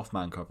might have been off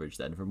man coverage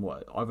then. From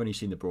what I've only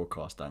seen the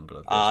broadcast angle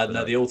of this.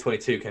 No, the All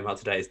 22 came out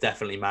today. It's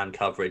definitely man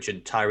coverage,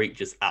 and Tyreek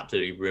just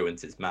absolutely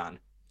ruins his man.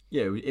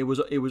 Yeah, it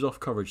was off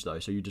coverage though.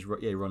 So you just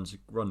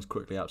runs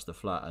quickly out to the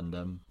flat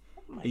and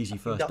easy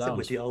first down. Does it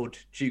with the old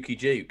Jukey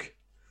Juke.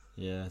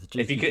 Yeah,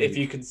 if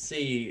you can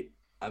see,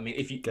 I mean,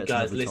 if you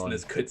guys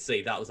listeners could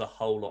see, that was a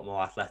whole lot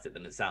more athletic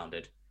than it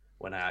sounded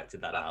when I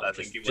acted that out.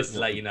 Just to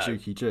let you know.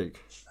 Jukey Juke.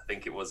 I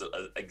think it was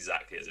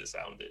exactly as it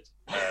sounded.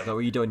 Is that what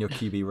you do on your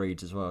QB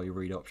reads as well? Your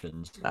read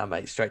options. Nah,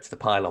 mate, straight to the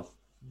pylon.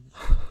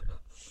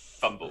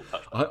 Fumble.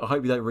 I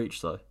hope you don't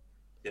reach though.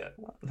 Yeah.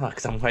 No,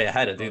 because I'm way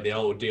ahead. I do the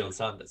old Deion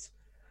Sanders.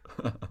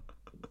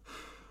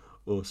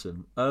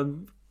 Awesome.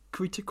 Can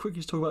we quickly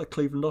just talk about the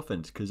Cleveland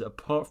offense? Because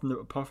apart from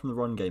the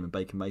run game and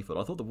Baker Mayfield,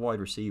 I thought the wide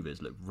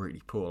receivers looked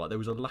really poor. Like there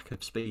was a lack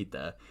of speed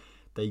there.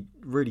 They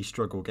really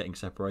struggled getting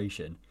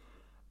separation.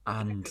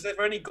 And because they've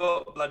only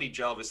got bloody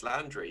Jarvis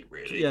Landry,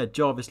 really. Yeah,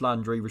 Jarvis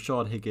Landry,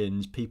 Rashard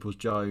Higgins,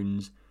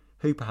 Peoples-Jones,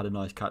 Hooper had a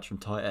nice catch from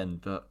tight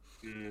end, but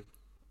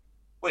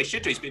well, he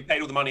should do. He's been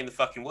paid all the money in the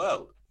fucking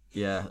world.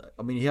 yeah,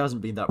 I mean, he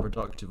hasn't been that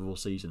productive all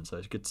season, so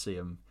it's good to see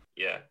him.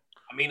 Yeah.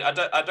 I mean, I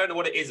don't know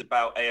what it is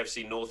about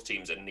AFC North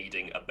teams and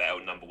needing a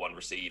better number one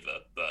receiver,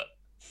 but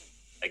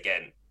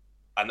again,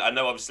 and I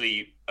know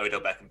obviously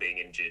Odell Beckham being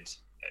injured,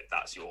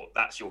 that's your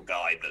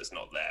guy that's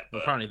not there.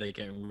 But apparently they're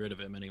getting rid of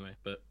him anyway.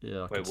 But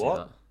yeah, I can see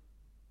that.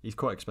 He's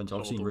quite expensive.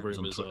 I've seen rumors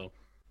on Twitter.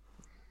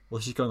 Well,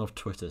 this is going off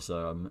Twitter,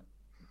 so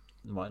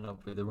it might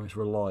not be the most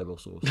reliable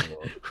source.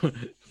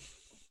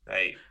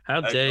 Hey,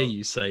 how dare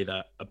you say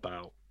that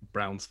about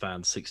Browns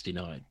fan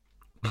 69?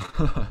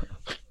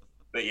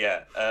 But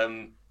yeah,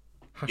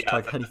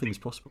 hashtag anything's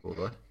possible,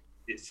 right?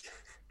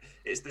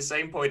 It's the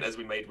same point as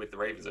we made with the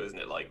Ravens, though, isn't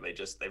it? Like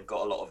they've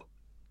got a lot of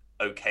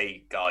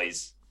okay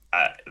guys.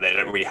 They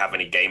don't really have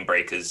any game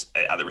breakers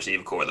at the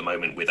receiver core at the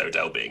moment, with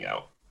Odell being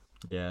out.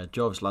 Yeah,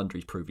 Jarvis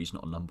Landry's proved he's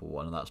not a number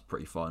one, and that's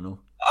pretty final.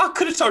 I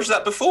could have told you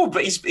that before,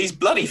 but he's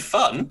bloody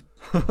fun.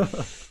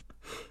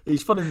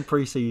 He's fun in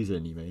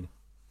pre-season, you mean?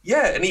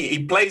 Yeah, and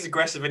he plays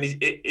aggressive, and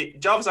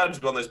Jarvis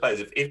Landry's one of those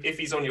players. If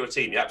he's on your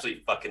team, you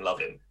absolutely fucking love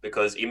him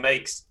because he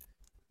makes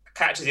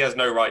catches he has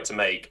no right to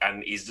make,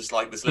 and he's just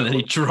like this little. And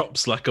then he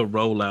drops like a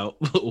rollout.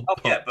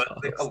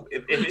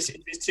 If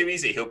it's too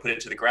easy, he'll put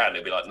it to the ground.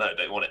 He'll be like, no,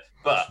 don't want it.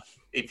 But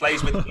he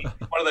plays with he's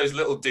one of those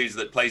little dudes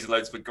that plays with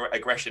loads of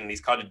aggression. And he's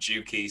kind of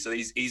jukey, so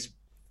he's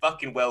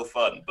fucking well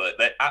fun. But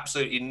there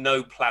absolutely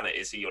no planet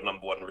is he your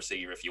number one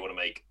receiver if you want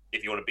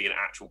to be an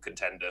actual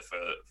contender for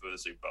the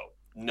Super Bowl.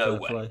 No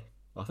way.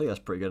 I think that's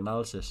pretty good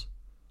analysis.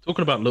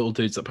 Talking about little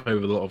dudes that play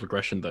with a lot of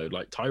aggression, though,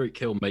 like Tyreek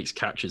Hill makes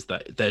catches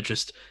that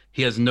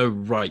he has no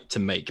right to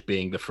make,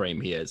 being the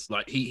frame he is.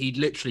 Like he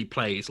literally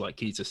plays like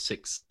he's a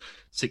 6'2",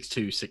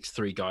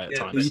 6'3" guy at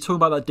times. Are you talking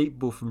about that deep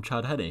ball from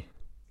Chad Henne?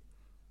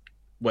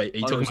 Wait, are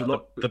you talking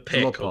about the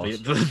pick?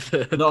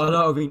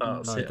 No, I mean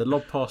the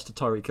lob pass to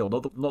Tyreek Hill,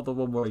 not the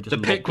one where he just.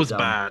 The pick was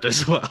bad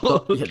as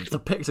well.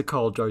 The pick to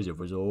Carl Joseph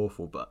was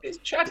awful, but it's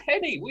Chad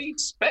Henne. What are you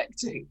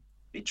expecting?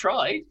 He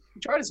tried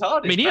his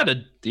hardest. I mean, he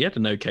had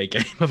an okay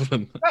game of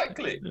them.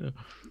 Exactly. Yeah. You're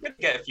gonna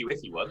get a few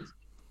iffy ones,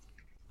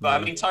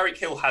 but I mean, Tyreek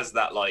Hill has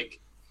that like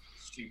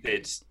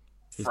stupid.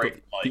 He's got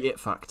the it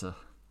factor.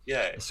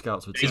 Yeah, the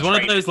scouts would. He's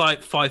one of those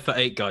like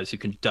 5'8" guys who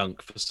can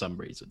dunk for some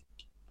reason.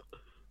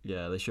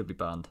 Yeah, they should be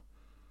banned.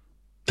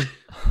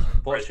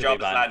 What should be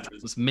banned?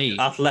 It's me.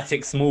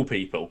 Athletic small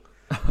people.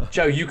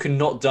 Joe, you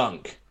cannot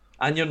dunk,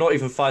 and you're not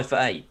even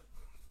 5'8".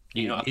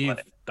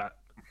 That.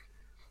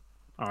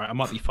 All right, I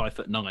might be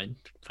 5'9".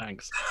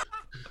 Thanks.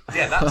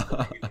 Yeah, that's.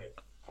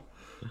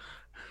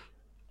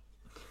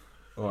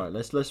 All right,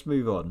 let's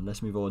move on.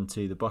 Let's move on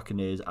to the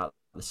Buccaneers at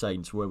the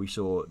Saints, where we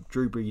saw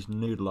Drew Brees'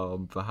 noodle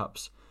arm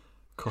perhaps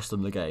cost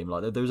them the game.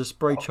 Like there was a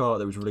spray chart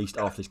that was released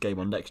after this game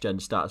on Next Gen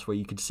Stats where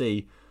you could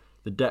see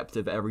the depth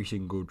of every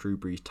single Drew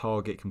Brees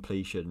target,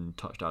 completion,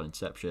 touchdown,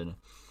 interception,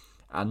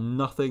 and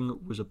nothing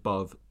was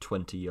above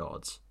 20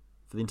 yards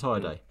for the entire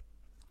day.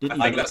 Didn't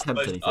I even think that's the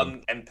attempt most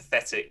anything.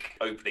 unempathetic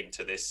opening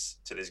to this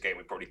game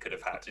we probably could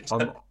have had.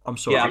 I'm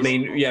sorry. Yeah, I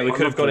mean, we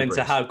could have gone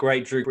into how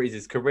great Drew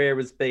Brees' career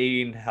has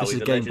been, how he's a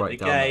legend in the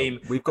game.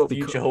 We've got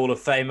future Hall of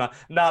Famer.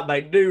 Nah,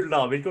 mate, noodle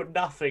arm. He's got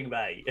nothing,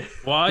 mate.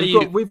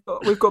 We've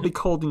got to be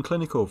cold and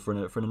clinical for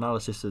an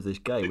analysis of this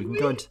game. We can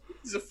go into.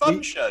 It's a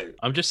fun show.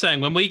 I'm just saying,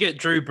 when we get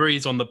Drew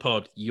Brees on the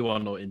pod, you are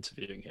not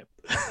interviewing him.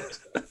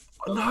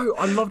 No,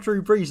 I love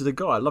Drew Brees as a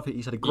guy. I love it.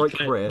 He's had a great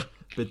career,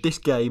 but this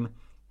game,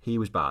 he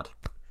was bad.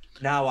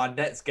 Now our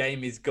Nets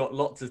game, he's got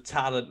lots of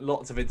talent,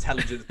 lots of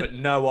intelligence, but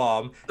no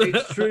arm.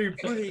 It's Drew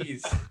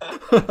Brees.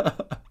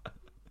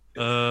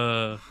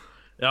 Yeah,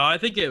 I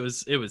think it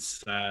was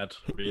sad.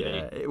 Really.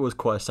 Yeah, it was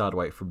quite a sad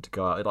wait for him to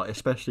go out. Like,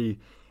 especially,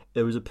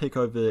 there was a pick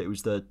over. It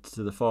was to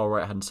the far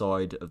right hand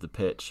side of the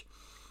pitch,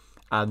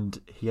 and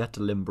he had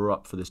to limber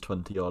up for this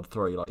 20-yard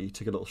throw. Like he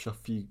took a little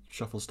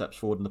shuffle steps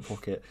forward in the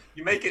pocket.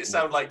 You make it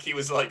sound like he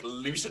was like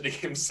loosening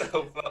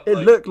himself up. It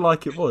looked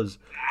like it was.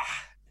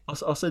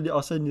 I'll send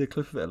you the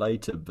clip of it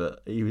later,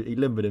 but he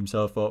limbered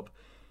himself up,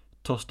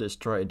 tossed it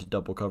straight into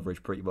double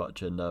coverage pretty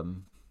much, and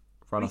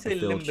ran off the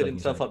field. Limbered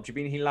himself up? Do you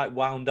mean he like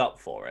wound up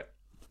for it?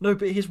 No,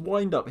 but his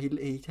wind up,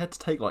 he had to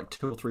take like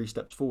 2 or 3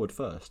 steps forward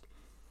first.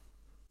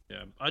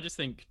 Yeah, I just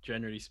think,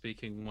 generally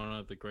speaking, one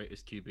of the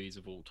greatest QBs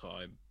of all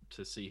time,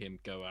 to see him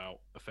go out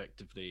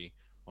effectively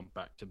on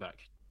back-to-back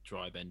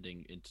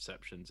drive-ending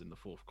interceptions in the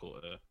fourth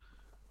quarter,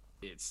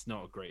 it's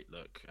not a great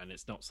look, and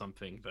it's not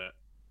something that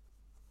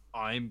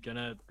I'm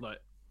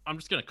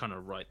just gonna kind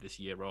of write this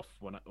year off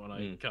when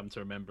I come to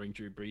remembering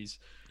Drew Brees.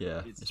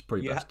 Yeah, it's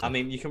pretty bad. I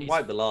mean, you can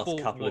wipe the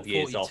last couple of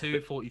years 42,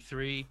 off.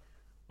 43,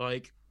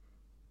 like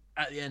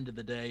at the end of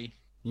the day.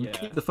 You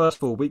keep the first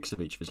 4 weeks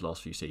of each of his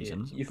last few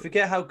seasons. Yeah. You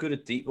forget how good a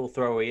deep ball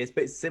thrower he is,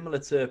 but it's similar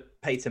to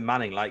Peyton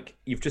Manning. Like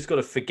you've just got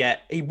to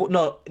forget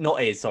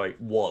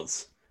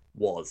was.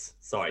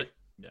 Sorry.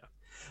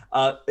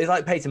 Yeah. It's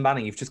like Peyton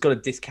Manning. You've just got to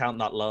discount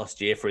that last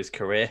year for his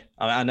career.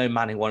 I know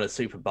Manning won a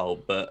Super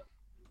Bowl, but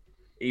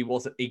he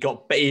also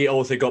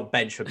got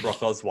benched for Brock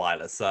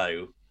Osweiler.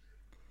 So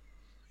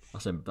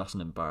that's an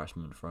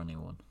embarrassment for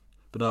anyone.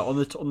 But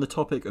on the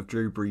topic of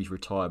Drew Brees'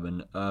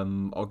 retirement,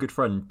 our good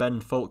friend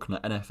Ben Faulkner,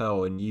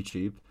 NFL on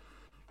YouTube,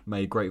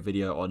 made a great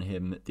video on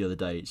him the other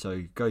day.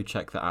 So go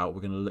check that out.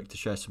 We're going to look to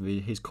share some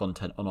of his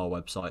content on our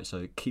website.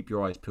 So keep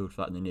your eyes peeled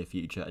for that in the near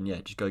future. And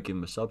yeah, just go give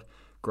him a sub.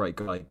 Great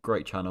guy,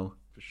 great channel.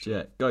 So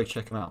yeah, go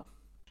check him out.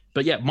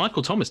 But yeah,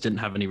 Michael Thomas didn't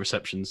have any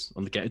receptions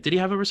on the game. Did he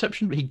have a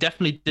reception? He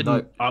definitely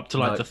didn't up to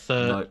like the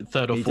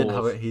third or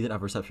fourth. He didn't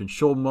have a reception.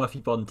 Sean Murphy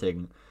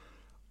Bunting.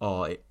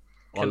 I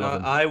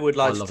would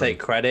like to take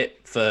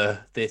credit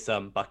for this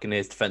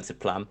Buccaneers defensive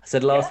plan. I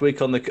said last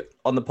week on the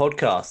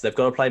podcast, they've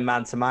got to play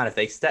man to man. If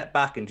they step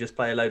back and just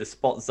play a load of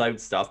spot zone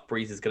stuff,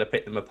 Breeze is going to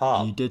pick them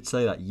apart. You did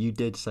say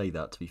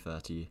that. To be fair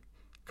to you,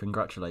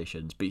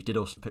 congratulations. But you did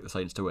also pick the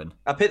Saints to win.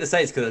 I picked the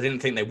Saints because I didn't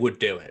think they would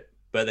do it,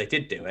 but they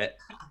did do it,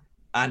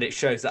 and it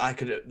shows that I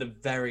could, at the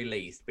very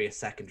least, be a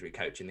secondary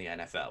coach in the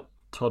NFL.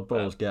 Todd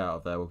Bowles, get out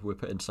of there. We're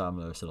putting Sam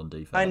Lewis on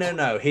defense. I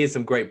know. Here's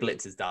some great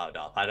blitzes dialed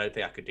up. I don't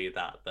think I could do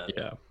that, but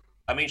yeah.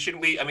 I mean,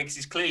 shouldn't we? I mean, because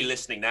he's clearly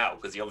listening now,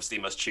 because he obviously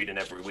must tune in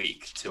every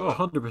week.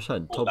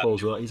 100%. Todd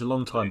Bowles, he's a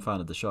long-time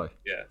fan of the show.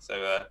 Yeah,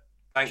 so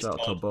thanks, Shout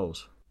out Todd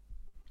Bowles.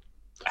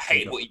 I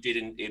hated what you did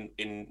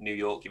in New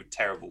York. You were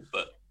terrible,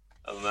 but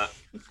other than that,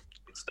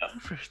 good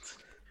stuff.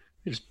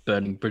 You're just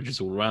burning bridges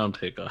all around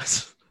here,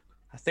 guys.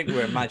 I think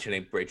we're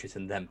imagining bridges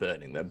and then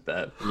burning them,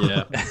 but...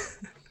 Yeah.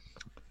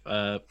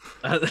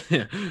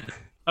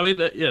 I mean,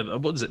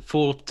 what is it?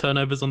 4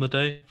 turnovers on the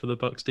day for the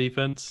Bucs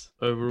defense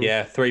overall.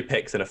 Yeah, 3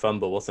 picks and a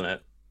fumble, wasn't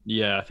it?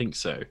 Yeah, I think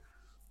so.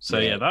 So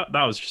yeah,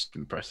 that was just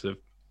impressive.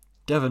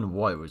 Devin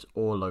White was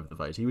all over the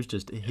place. He was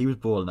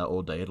balling out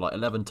all day. He had like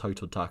 11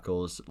 total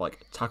tackles,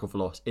 like tackle for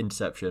loss,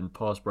 interception,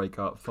 pass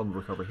breakup, fumble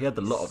recovery. He had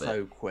a lot of it.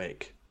 So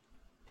quick.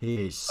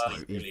 He's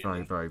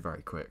very, very,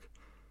 very quick.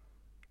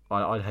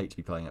 I'd hate to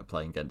be playing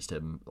against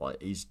him.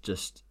 Like he's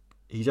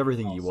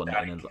everything you want in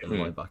a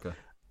linebacker.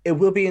 It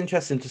will be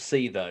interesting to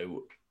see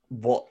though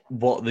what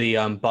the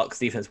Bucs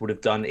defense would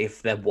have done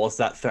if there was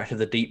that threat of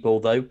the deep ball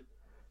though,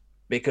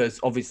 because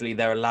obviously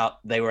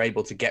they were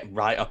able to get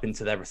right up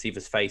into their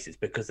receivers' faces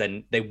because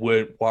then they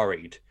weren't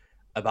worried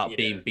about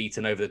being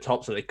beaten over the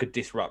top, so they could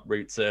disrupt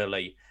routes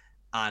early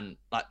and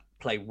like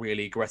play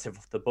really aggressive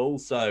off the ball.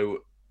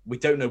 So we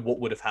don't know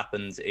what would have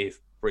happened if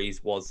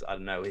Breeze was, I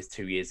don't know, his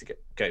 2 years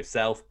ago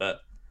self,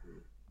 but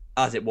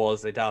as it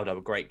was, they dialed up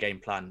a great game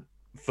plan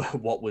for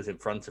what was in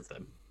front of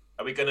them.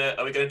 Are we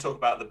gonna talk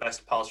about the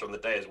best passer on the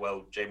day as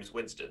well, James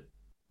Winston?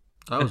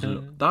 That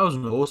was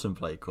an awesome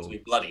play call.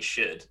 We bloody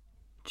should.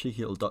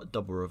 Cheeky little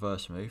double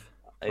reverse move.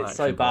 It's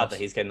so bad that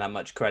he's getting that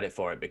much credit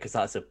for it because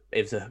it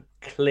was a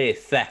clear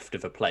theft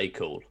of a play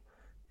call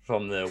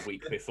from the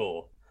week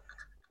before.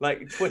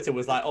 Like Twitter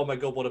was like, "Oh my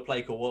god, what a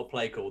play call! What a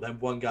play call!" Then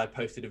one guy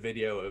posted a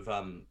video of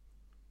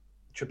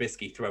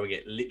Trubisky throwing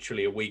it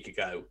literally a week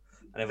ago,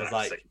 and it was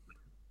like,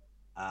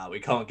 we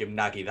can't give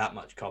Nagy that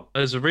much comp.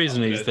 There's a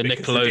reason he's the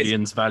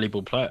Nickelodeon's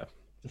valuable player.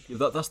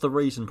 That's the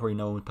reason probably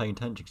no one was paying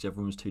attention because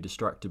everyone was too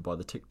distracted by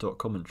the TikTok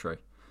commentary.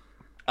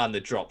 And the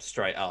drop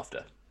straight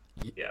after.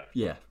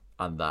 Yeah,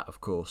 and that,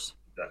 of course.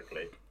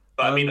 Exactly.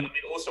 But I mean,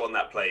 also on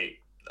that play,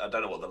 I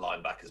don't know what the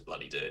linebacker's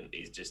bloody doing.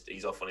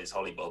 He's off on his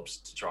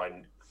hollybobs to try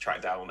and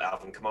track down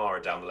Alvin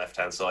Kamara down the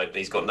left-hand side. And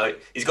he's got no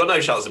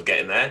chance of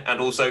getting there.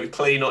 And also,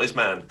 clearly not his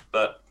man.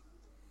 But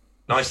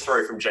nice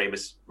throw from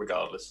Jameis,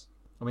 regardless.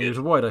 I mean, it was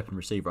a wide open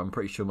receiver. I'm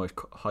pretty sure most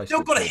high school.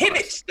 You've got to hit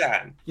it,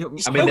 Stan.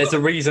 I mean, there's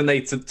a reason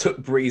they took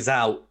Breeze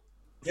out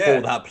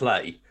for that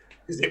play.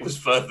 Because it was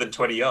further than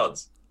 20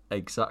 yards.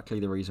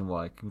 Exactly the reason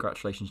why.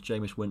 Congratulations,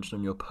 Jameis Winston,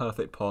 on your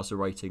perfect passer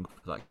rating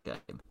for that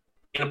game.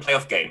 In a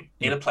playoff game.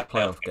 In a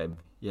playoff game.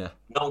 Yeah.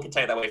 No one can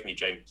take that away from you,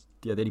 James.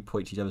 Yeah, the only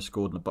points he's ever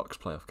scored in a Bucs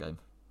playoff game.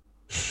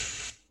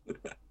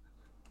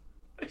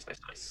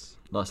 Nice.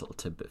 Nice little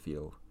tidbit for you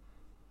all.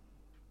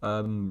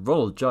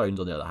 Ronald Jones,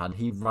 on the other hand,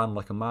 he ran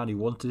like a man who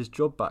wanted his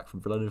job back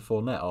from Leonard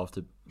Fournette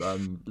after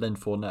Leonard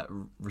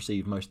Fournette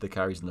received most of the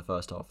carries in the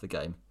first half of the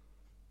game.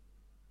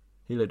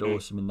 He looked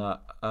awesome in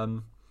that.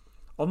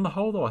 On the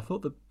whole, though, I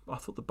thought the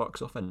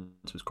Bucs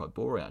offense was quite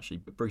boring actually.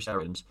 But Bruce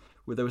Arians,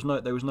 there was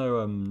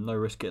no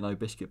risk it, no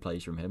biscuit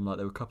plays from him. Like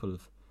there were a couple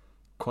of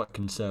quite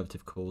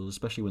conservative calls,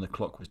 especially when the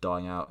clock was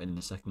dying out in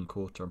the second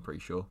quarter. I'm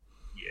pretty sure.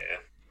 Yeah,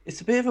 it's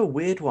a bit of a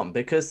weird one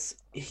because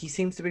he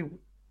seems to be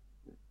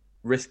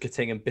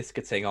risk-itting and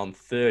biscuiting on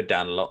third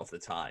down a lot of the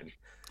time.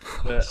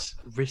 But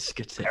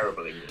risk-itting.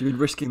 Terribly. Do you mean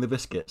risking the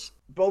biscuits?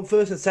 But on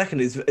first and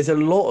second is a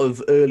lot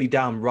of early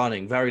down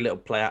running, very little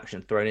play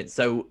action thrown in.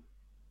 So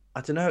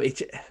I don't know.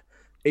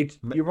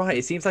 You're right.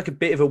 It seems like a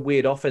bit of a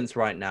weird offense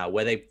right now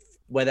where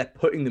they're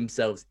putting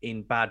themselves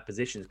in bad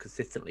positions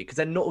consistently because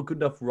they're not a good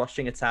enough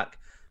rushing attack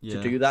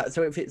to do that.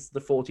 So if it's the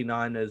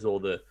 49ers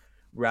or the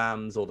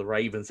Rams or the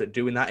Ravens that are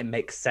doing that, it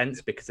makes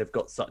sense because they've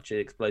got such an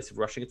explosive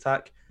rushing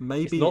attack.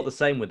 Maybe it's not the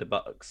same with the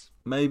Bucs.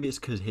 Maybe it's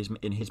because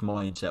in his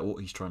mindset,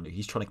 what he's trying to do,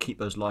 he's trying to keep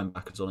those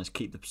linebackers honest,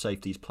 keep the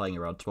safeties playing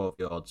around 12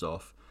 yards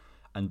off,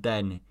 and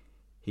then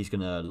he's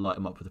going to light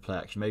them up with the play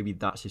action. Maybe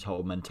that's his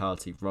whole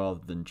mentality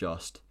rather than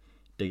just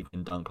dig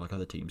and dunk like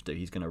other teams do.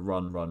 He's going to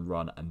run,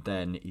 and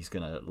then he's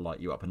going to light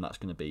you up, and that's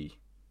going to be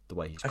the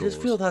way he I scores.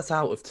 just feel that's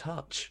out of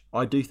touch.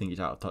 I do think he's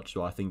out of touch.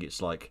 So I think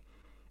it's like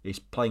he's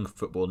playing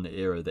football in the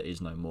era that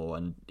is no more,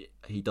 and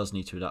he does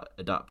need to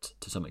adapt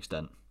to some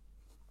extent.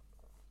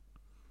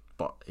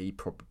 But he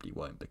probably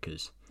won't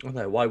because. I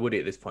know. Why would he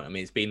at this point? I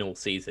mean, it's been all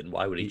season.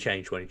 Why would he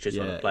change when he's just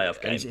on a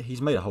playoff game?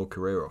 He's made a whole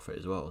career off it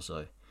as well.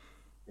 So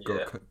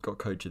got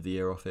coach of the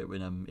year off it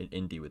in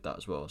Indy with that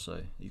as well.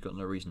 So he's got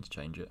no reason to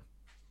change it.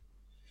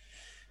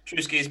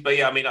 True skis, but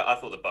yeah, I mean, I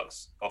thought the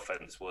Bucks'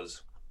 offense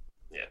was,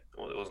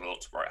 well, there wasn't a lot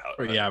to write out.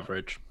 Pretty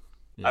average.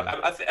 Yeah.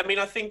 I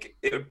think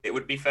it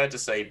would be fair to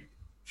say,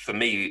 for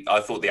me, I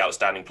thought the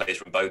outstanding players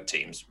from both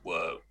teams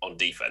were on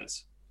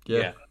defense.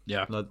 Yeah.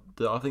 No,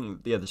 I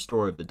think the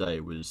story of the day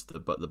was the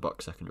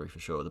Bucks secondary for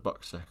sure. The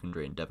Bucks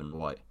secondary and Devin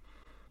White,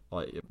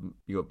 like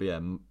you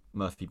got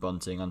Murphy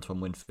Bunting,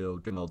 Antoine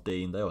Winfield, Jamal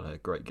Dean. They all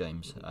had great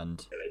games,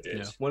 and They did.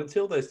 Yeah. Well,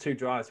 until those two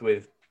drives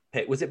with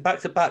pick, was it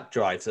back-to-back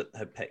drives that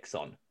had picks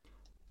on?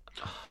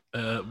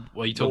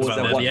 Well, you talked about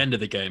at the end of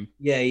the game.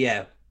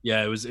 Yeah.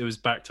 Yeah, it was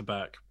back to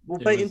back. Well,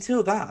 but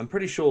until that, I'm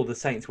pretty sure the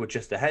Saints were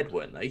just ahead,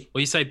 weren't they? Well,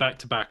 you say back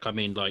to back. I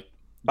mean, like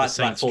Back the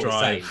to back Saints for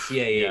drive. the Saints.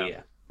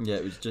 Yeah. yeah,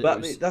 it was. But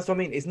I mean, that's what I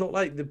mean. It's not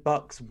like the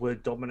Bucks were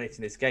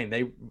dominating this game.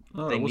 They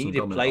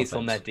needed plays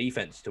on their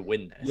defense to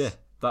win this.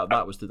 Yeah,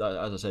 that was as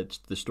I said,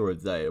 the story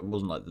of the day. It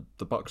wasn't like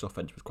the Bucks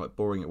offense was quite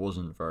boring. It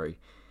wasn't very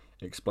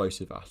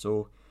explosive at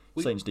all.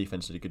 Saints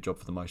defense did a good job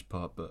for the most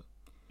part, but.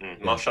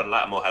 Marshawn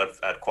Lattimore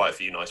had quite a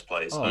few nice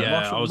plays. Oh,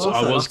 Yeah, I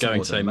was going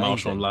to say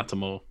Marshawn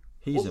Lattimore.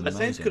 He's the amazing.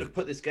 Saints could have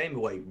put this game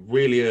away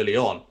really early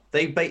on.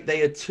 They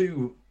had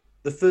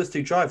the first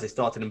two drives they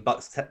started in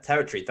Bucks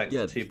territory thanks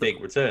to two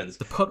big returns.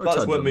 The punt Bucks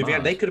returns weren't were moving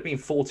out. mad. They could have been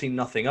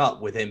 14-0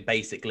 up within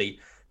basically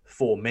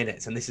 4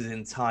 minutes, and this is an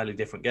entirely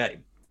different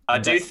game. I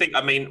do think.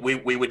 I mean,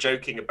 we were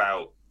joking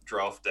about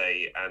draft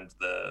day and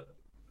the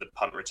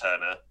punt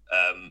returner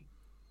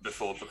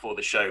before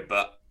the show,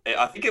 but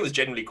I think it was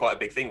generally quite a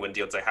big thing when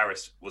Deontay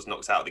Harris was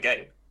knocked out of the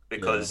game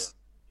because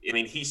I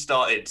mean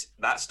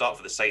that start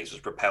for the Saints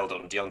was propelled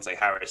on Deontay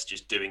Harris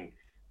just doing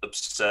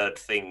absurd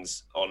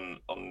things on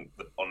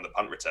the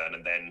punt return,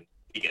 and then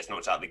he gets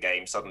knocked out of the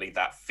game. Suddenly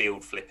that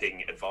field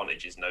flipping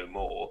advantage is no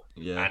more.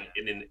 Yeah.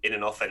 And in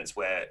an offense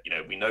where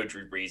we know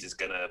Drew Brees is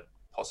going to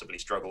possibly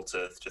struggle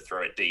to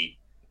throw it deep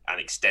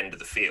and extend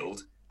the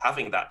field,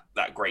 having that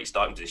great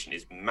starting position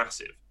is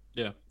massive.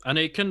 Yeah, and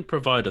it can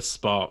provide a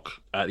spark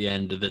at the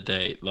end of the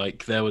day.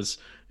 Like there was,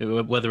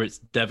 whether it's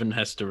Devin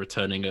Hester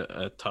returning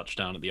a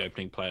touchdown at the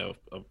opening play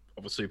of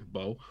a Super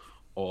Bowl,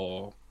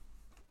 or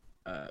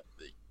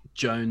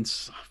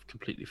Jones, I've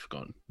completely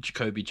forgotten,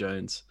 Jacoby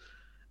Jones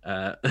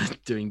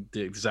doing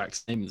the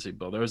exact same in the Super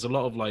Bowl. There is a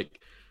lot of like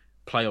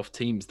playoff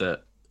teams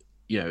that,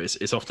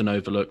 it's often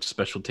overlooked,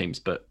 special teams,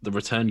 but the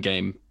return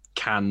game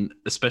can,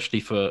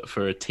 especially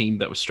for a team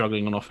that was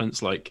struggling on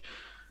offense, like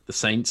the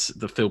Saints,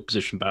 the field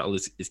position battle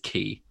is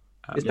key.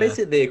 It's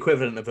basically the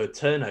equivalent of a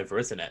turnover,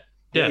 isn't it?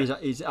 Yeah,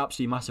 he's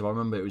absolutely massive. I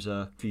remember it was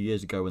a few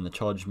years ago when the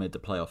Chargers made the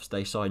playoffs.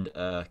 They signed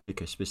a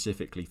kicker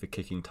specifically for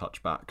kicking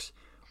touchbacks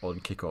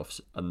on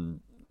kickoffs, and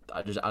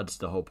that just adds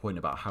to the whole point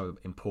about how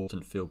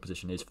important field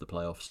position is for the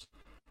playoffs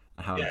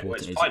and how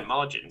important it's fine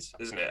margins,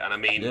 isn't it? And I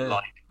mean,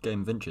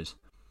 game vintage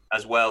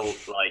as well,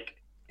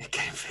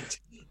 game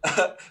vintage.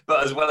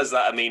 But as well as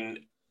that, I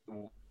mean.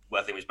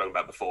 Well, I think we spoke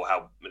about before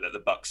how the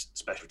Bucks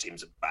special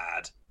teams are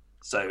bad,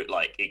 so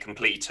it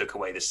completely took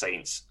away the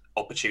Saints'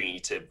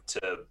 opportunity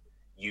to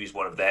use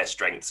one of their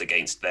strengths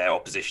against their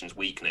opposition's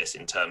weakness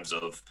in terms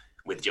of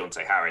with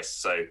Deontay Harris.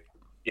 So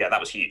yeah, that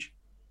was huge.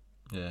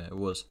 Yeah, it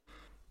was.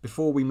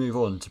 Before we move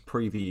on to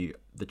preview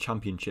the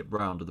championship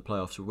round of the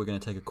playoffs, we're going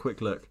to take a quick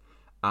look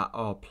at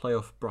our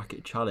playoff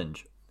bracket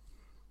challenge.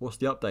 What's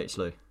the updates,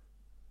 Lou?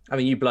 I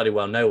mean, you bloody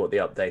well know what the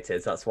update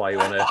is. That's why you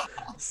want to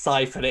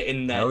siphon it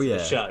in there to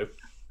the show.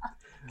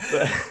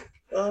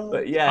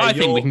 But yeah, I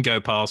think we can go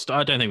past.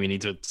 I don't think we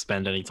need to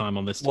spend any time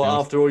on this. Well,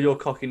 after all your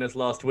cockiness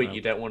last week,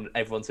 you don't want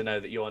everyone to know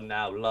that you are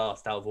now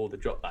last out of all the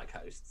dropback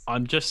hosts.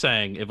 I'm just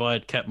saying, if I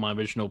had kept my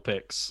original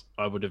picks,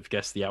 I would have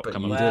guessed the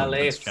outcome of the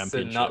this ifs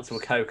championship. and nuts were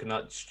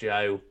coconuts,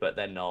 Joe, but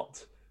they're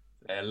not.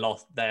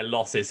 They're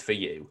losses for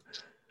you.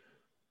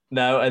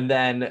 No, and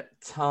then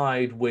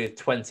tied with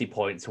 20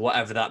 points,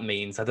 whatever that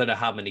means. I don't know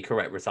how many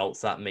correct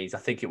results that means. I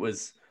think it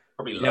was.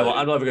 Probably I'm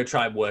not even going to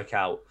try and work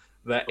out.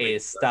 That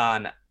is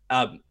Stan,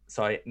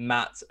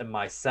 Matt and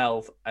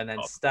myself, and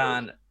then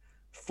Stan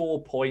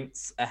 4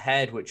 points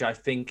ahead, which I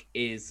think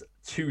is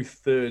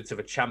 2/3 of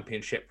a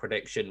championship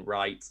prediction,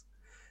 right?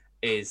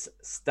 Is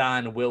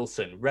Stan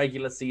Wilson,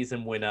 regular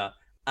season winner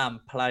and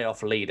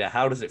playoff leader.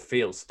 How does it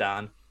feel,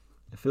 Stan?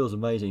 It feels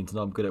amazing to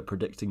know I'm good at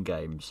predicting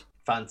games.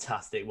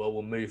 Fantastic. Well,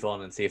 we'll move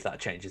on and see if that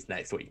changes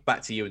next week.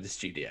 Back to you in the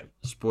studio.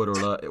 Spoiler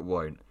alert, it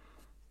won't.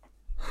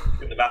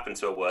 Couldn't have happened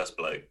to a worse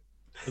bloke.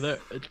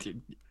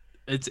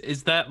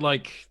 Is that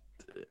like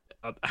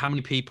how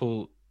many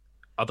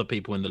other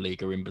people in the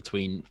league are in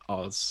between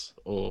us,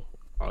 or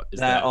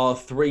there are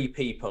 3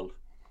 people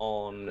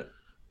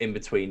in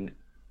between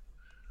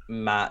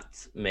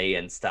Matt, me,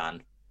 and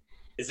Stan.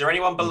 Is there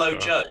anyone below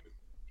Joe?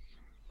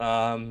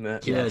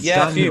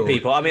 Yeah, a few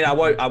people. I mean, I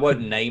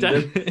won't name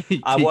them.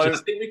 I won't. I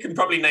think we can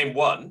probably name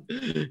one.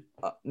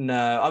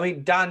 No, I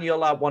mean Daniel,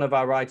 one of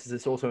our writers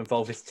that's also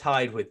involved, is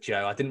tied with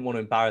Joe. I didn't want to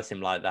embarrass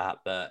him like that,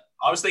 but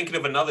I was thinking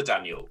of another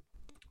Daniel.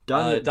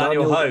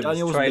 Daniel Holmes,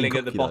 Daniel trailing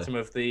at the bottom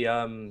of the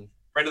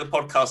friend of the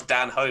podcast,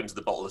 Dan Holmes,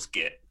 the bottleless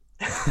git.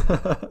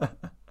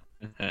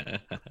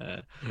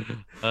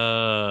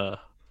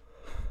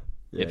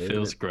 It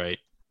feels great.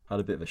 Had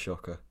a bit of a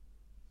shocker.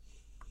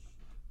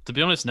 To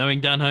be honest,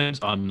 knowing Dan Holmes,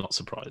 I'm not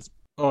surprised.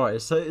 All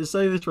right, so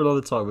save this for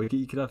another time.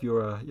 You can have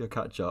your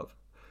catch up,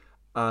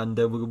 and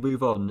then we'll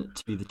move on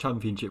to the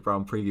championship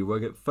round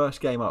preview. First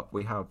game up,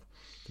 we have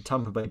the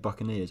Tampa Bay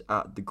Buccaneers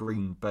at the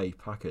Green Bay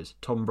Packers.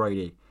 Tom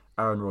Brady,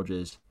 Aaron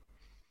Rodgers.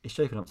 It's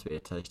shaping up to be a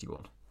tasty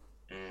one.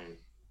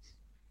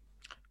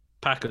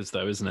 Packers,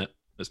 though, isn't it?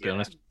 Let's be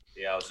honest.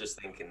 Yeah, I was just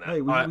thinking that.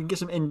 Hey, we can get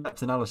some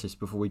in-depth analysis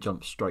before we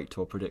jump straight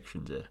to our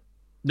predictions here.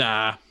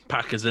 Nah,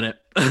 Packers in it.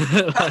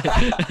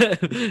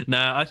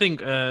 Nah, I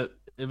think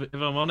if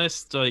I'm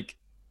honest, like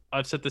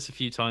I've said this a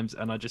few times,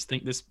 and I just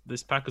think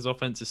this Packers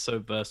offense is so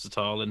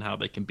versatile in how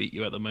they can beat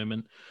you at the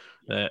moment.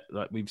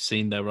 Like we've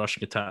seen their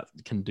rushing attack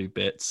can do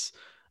bits.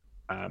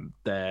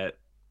 They're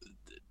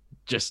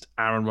just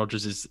Aaron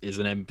Rodgers is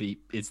an MVP.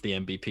 It's the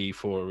MVP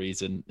for a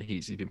reason.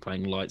 He's been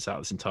playing lights out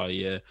this entire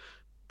year.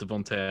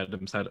 Devontae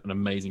Adams had an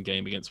amazing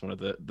game against one of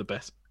the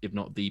best, if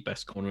not the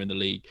best corner in the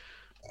league.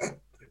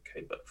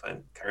 Okay, but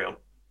fine. Carry on.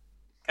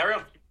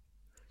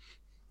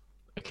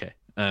 Okay.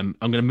 I'm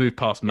going to move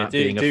past Matt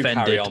being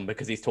offended. Carry on,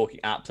 because he's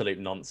talking absolute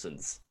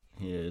nonsense.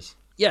 He is.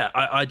 Yeah,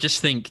 I just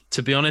think,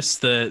 to be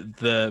honest,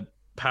 the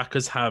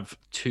Packers have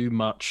too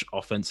much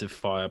offensive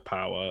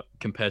firepower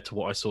compared to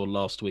what I saw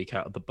last week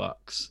out of the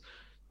Bucks.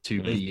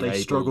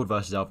 They struggled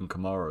versus Alvin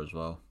Kamara as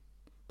well.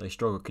 They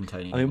struggled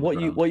containing. I mean,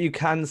 what you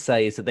can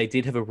say is that they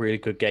did have a really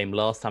good game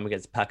last time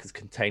against the Packers,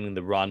 containing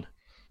the run.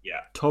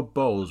 Yeah, Todd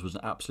Bowles was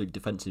an absolute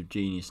defensive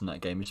genius in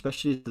that game,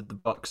 especially the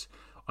Bucks.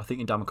 I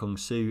think Ndamukong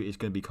Suh is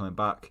going to be coming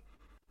back.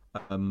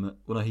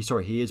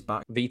 He is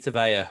back. Vita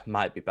Vea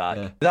might be back.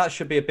 Yeah. That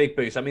should be a big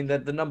boost. I mean, they're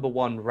the number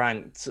one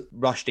ranked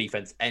rush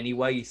defense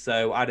anyway,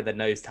 so adding their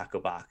nose tackle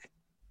back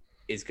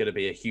is going to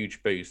be a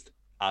huge boost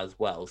as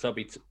well. So I'll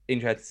be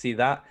interested to see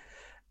that.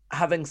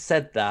 Having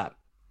said that,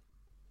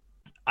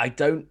 I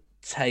don't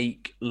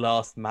take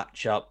last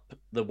matchup,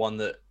 the one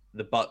that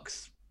the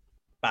Bucks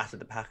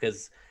battered the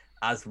Packers,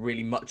 as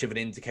really much of an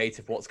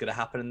indicator of what's going to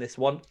happen in this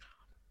one.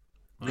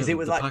 Because it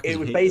was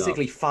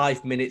basically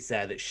 5 minutes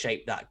there that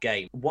shaped that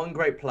game. One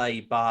great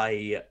play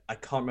by, I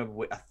can't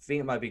remember, I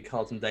think it might be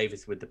Carlton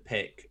Davis with the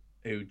pick,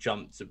 who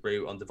jumped to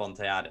root on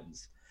Devontae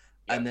Adams.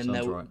 Yeah, and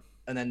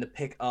then the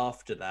pick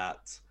after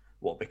that,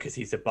 because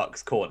he's a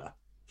Bucks corner.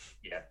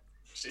 Yeah.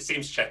 It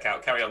seems to check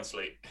out. Carry on,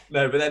 Sleep.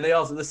 No, but then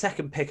the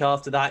second pick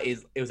after that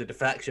it was a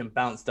deflection,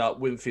 bounced up.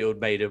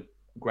 Winfield made a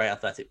great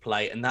athletic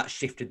play, and that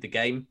shifted the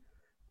game.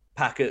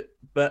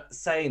 But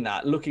saying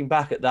that, looking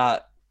back at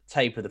that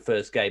tape of the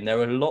first game, there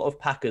were a lot of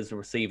Packers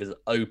receivers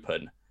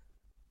open,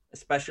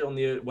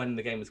 especially when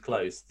the game was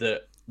close,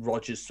 that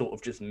Rodgers sort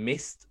of just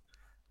missed.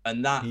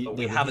 And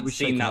we haven't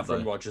seen that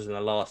from Rodgers in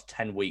the last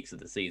 10 weeks of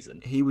the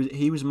season. He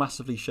was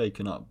massively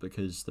shaken up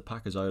because the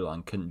Packers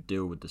O-line couldn't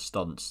deal with the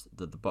stunts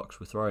that the Bucks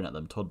were throwing at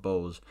them. Todd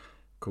Bowles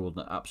called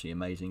an absolutely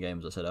amazing game,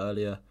 as I said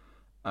earlier,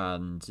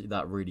 and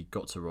that really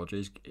got to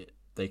Rodgers.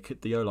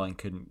 The O-line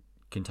couldn't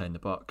contain the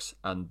Bucks,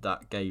 and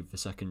that gave the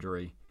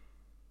secondary,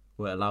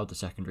 allowed the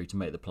secondary to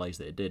make the plays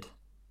that it did.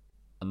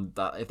 And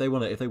that if they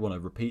want to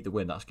repeat the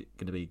win, that's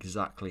going to be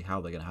exactly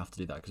how they're going to have to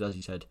do that. Because as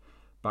you said,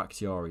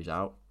 Bakhtiari's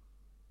out.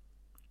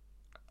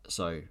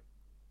 So,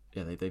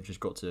 yeah, they've just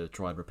got to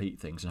try and repeat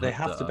things. They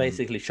have to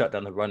basically shut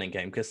down the running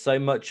game, because so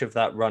much of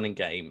that running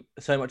game,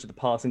 so much of the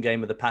passing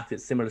game of the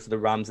Packers, similar to the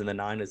Rams and the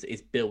Niners,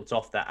 is built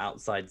off that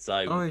outside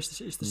zone. Oh, it's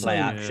the play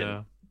same action.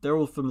 Yeah. They're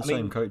all from the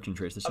same coaching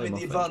tree. It's the same.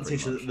 The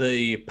advantage that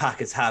the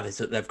Packers have is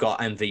that they've got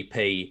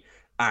MVP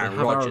Aaron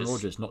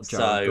Rodgers, not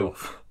Jared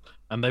Goff.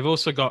 And they've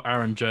also got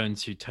Aaron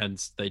Jones, who tend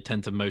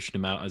to motion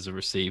him out as a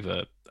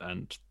receiver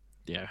and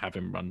have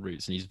him run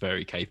routes, and he's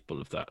very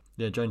capable of that.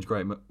 Yeah, Jones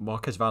great.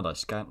 Marquez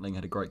Valdes-Scantling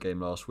had a great game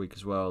last week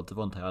as well.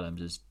 Devontae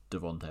Adams is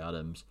Devontae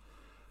Adams.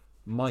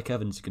 Mike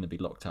Evans is going to be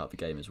locked out of the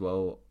game as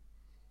well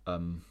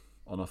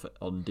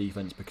on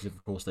defense, because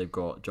of course they've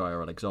got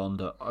Jair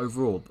Alexander.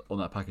 Overall, on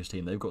that Packers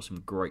team, they've got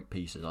some great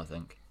pieces, I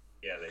think.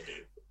 Yeah, they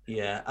do.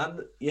 Yeah,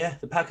 and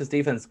the Packers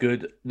defense is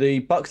good. The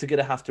Bucks are going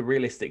to have to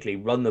realistically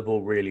run the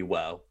ball really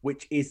well,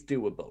 which is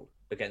doable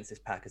against this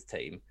Packers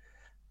team,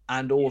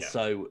 and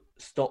also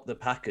stop the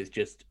Packers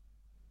just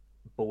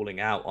balling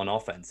out on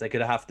offense. They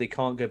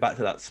can't go back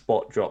to that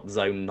spot drop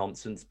zone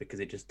nonsense, because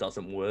it just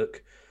doesn't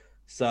work.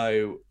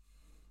 So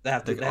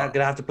they're going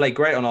to have to play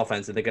great on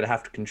offense, and they're going to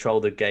have to control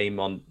the game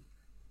on.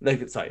 They're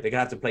going to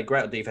have to play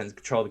great on defense,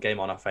 control the game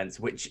on offense,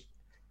 which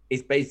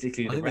is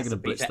basically the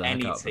recipe for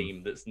any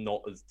team that's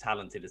not as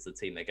talented as the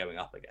team they're going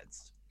up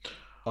against.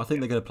 I think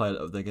they're going to play.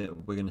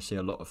 We're going to see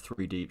a lot of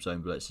 3 deep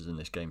zone blitzes in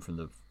this game from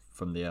the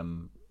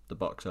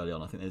Bucks early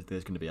on. I think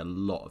there's going to be a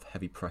lot of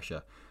heavy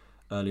pressure,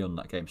 early on in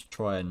that game to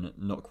try and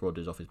knock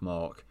Rodgers off his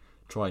mark,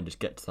 try and just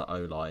get to that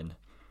O-line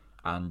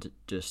and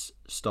just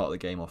start the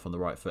game off on the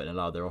right foot and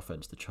allow their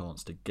offense the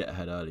chance to get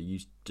ahead early.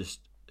 Use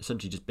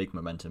essentially just big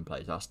momentum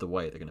plays. That's the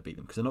way they're going to beat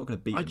them, because they're not going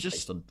to beat them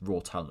based on raw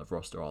talent of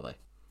roster, are they?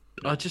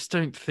 I just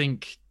don't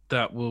think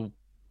that will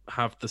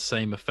have the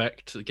same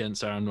effect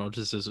against Aaron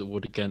Rodgers as it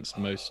would against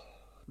most.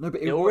 No,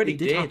 but it already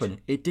did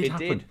happen. It did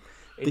happen.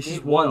 This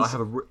is why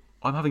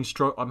I'm having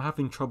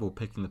trouble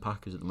picking the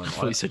Packers at the moment.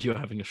 I thought you said you were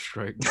having a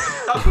stroke.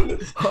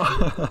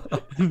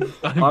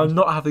 I'm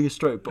not having a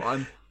stroke,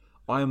 but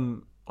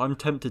I'm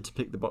tempted to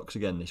pick the Bucs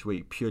again this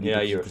week purely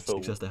because of the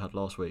success they had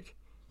last week.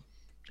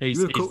 He's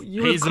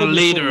the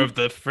leader of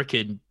the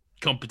freaking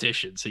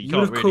competition, so you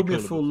can't really called me a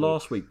fool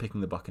last week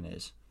picking the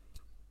Buccaneers.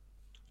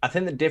 I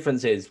think the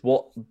difference is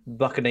what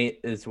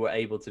Buccaneers were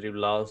able to do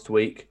last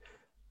week,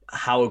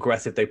 how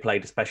aggressive they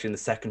played, especially in the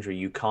secondary,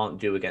 you can't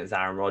do against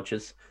Aaron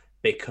Rodgers,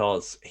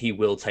 because he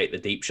will take the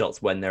deep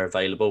shots when they're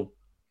available.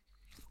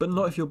 But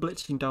not if you're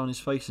blitzing down his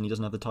face and he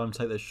doesn't have the time to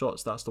take those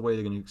shots. That's the way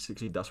they're going to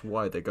succeed. That's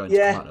why they're going to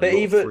come out but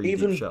even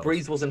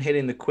Breeze wasn't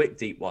hitting the quick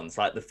deep ones,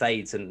 like the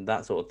fades and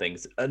that sort of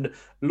things. And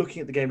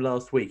looking at the game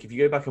last week, if you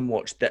go back and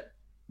watch that,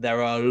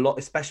 there are a lot,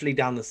 especially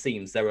down the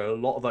seams, there are a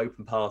lot of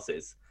open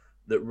passes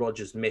that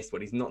Rodgers missed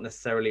when he's not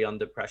necessarily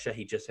under pressure.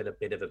 He just had a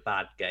bit of a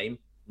bad game.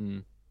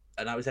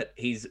 And I was at,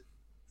 he's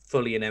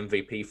fully in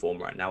MVP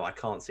form right now. I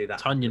can't see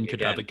that. Tunyon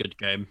could have a good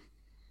game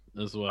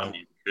as well.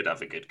 Tunyon could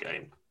have a good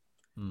game.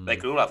 They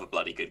could all have a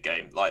bloody good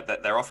game. Like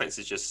their offense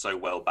is just so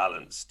well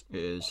balanced.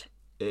 It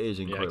is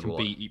incredible.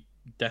 Yeah, it can beat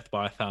death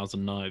by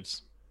 1,000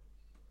 knives.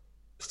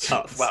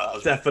 Cuts. Well,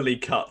 definitely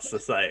cuts the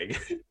saying.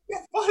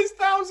 Death by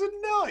 1,000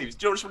 knives.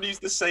 Do you just want to use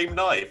the same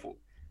knife?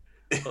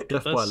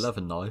 Death by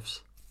 11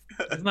 knives.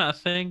 Isn't that a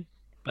thing?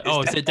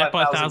 Is it death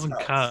by 1,000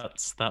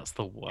 cuts? That's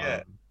the one.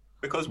 Yeah.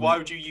 Because why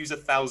would you use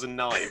 1,000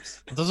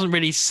 knives? It doesn't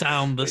really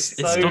sound this.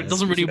 It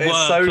doesn't really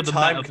work for the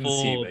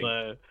metaphor,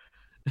 though.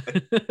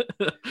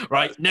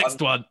 Right, next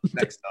one.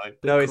 Next time.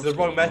 No, it's the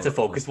wrong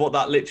metaphor, because what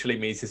that literally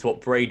means is what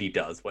Brady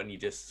does when you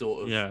just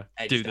sort of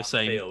do the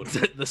same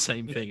the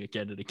same thing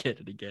again and again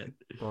and again.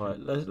 All right,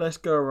 let's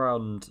go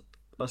around.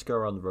 Let's go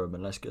around the room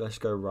and let's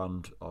go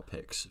around our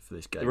picks for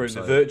this game.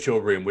 The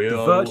virtual room. We are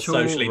all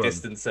socially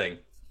distancing.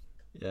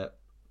 Yeah.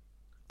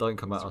 Don't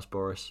come at us,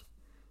 Boris.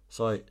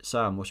 So,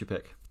 Sam, what's your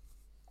pick?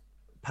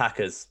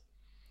 Packers.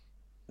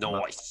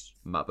 Nice.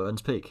 Matt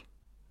Burns' pick.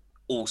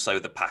 Also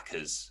the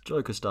Packers.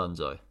 Joe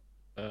Costanzo.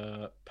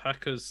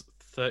 Packers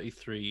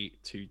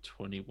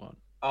 33-21.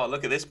 Oh,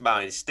 look at this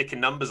man. He's sticking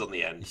numbers on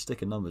the end. He's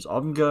sticking numbers.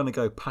 I'm going to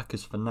go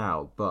Packers for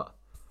now, but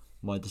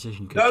my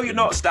decision could No, you're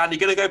not, Stan. You're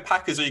going to go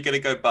Packers or you're going to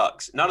go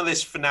Bucks. None of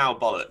this for now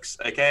bollocks,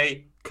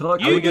 okay? Can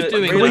we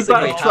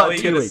backtrack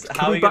 2 weeks?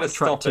 Can we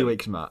backtrack 2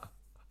 weeks, Matt?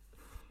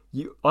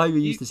 I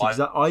used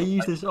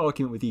this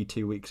argument with you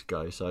 2 weeks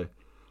ago, so...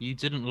 You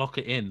didn't lock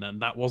it in,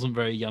 and that wasn't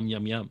very yum,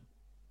 yum, yum.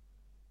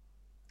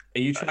 Are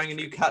you trying a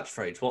new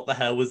catchphrase? What the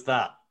hell was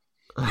that?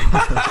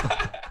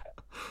 I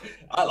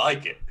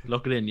like it.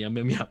 Lock it in, yum,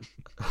 yum, yum.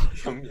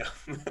 Yum,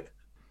 yum.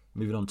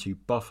 Moving on to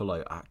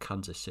Buffalo at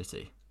Kansas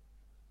City.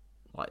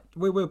 Like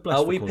we're blessed.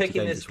 Are we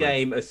picking this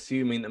game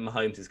assuming that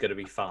Mahomes is going to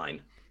be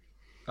fine?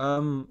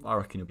 I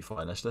reckon he'll be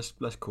fine. Let's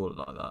call it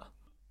like that.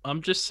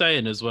 I'm just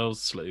saying as well,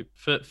 Sloop,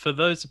 for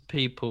those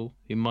people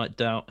who might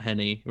doubt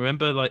Henny,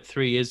 remember like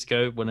 3 years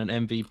ago when an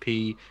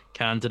MVP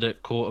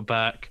candidate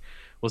quarterback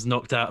was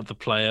knocked out of the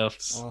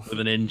playoffs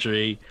with an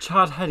injury.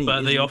 Chad Henne,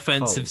 but the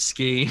offensive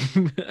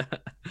scheme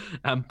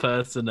and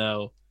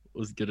personnel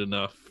was good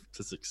enough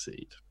to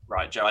succeed.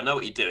 Right, Joe, I know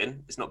what you're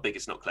doing. It's not big,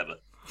 it's not clever.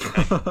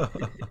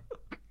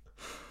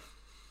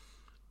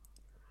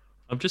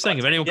 I'm just saying,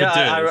 if anyone could do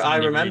it. I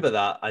remember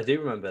that. I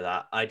do remember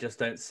that. I just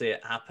don't see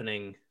it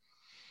happening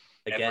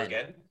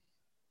again.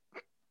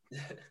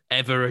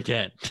 Ever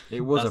again.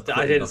 It was.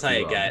 I didn't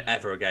say again.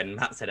 Ever again.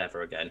 Matt said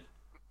ever again.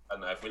 I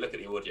don't know. If we look at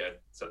the audio,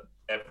 so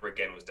ever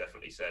again was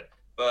definitely said.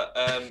 But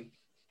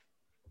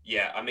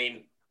yeah, I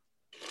mean,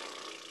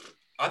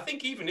 I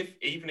think even if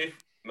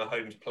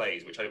Mahomes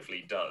plays, which hopefully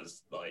he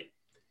does, like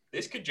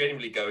this could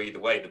genuinely go either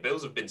way. The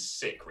Bills have been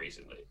sick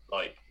recently,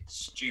 like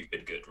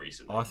stupid good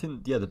recently. I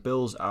think the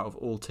Bills out of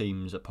all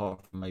teams,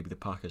 apart from maybe the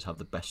Packers, have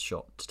the best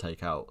shot to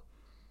take out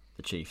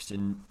the Chiefs.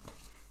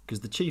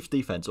 Because the Chiefs'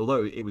 defense,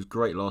 although it was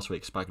great last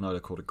week,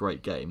 Spagnuolo called a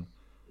great game.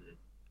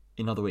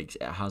 In other weeks,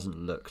 it hasn't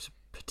looked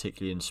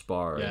particularly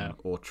inspiring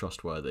or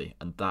trustworthy,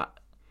 and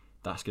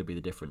that's going to be the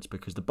difference.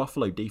 Because the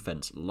Buffalo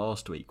defense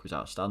last week was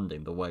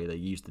outstanding. The way they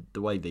used the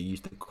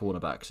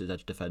cornerbacks as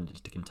edge defenders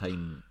to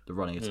contain the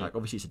running attack.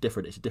 Obviously, it's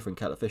a different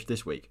kettle of fish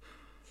this week,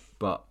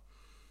 but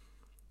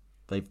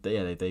they've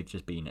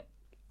just been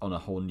on a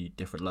whole new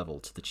different level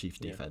to the Chiefs'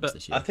 defense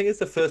this year. I think it's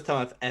the first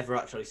time I've ever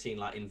actually seen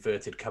like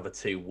inverted cover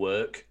 2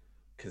 work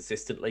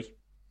consistently.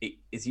 It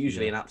is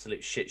usually an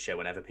absolute shit show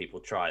whenever people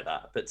try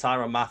that, but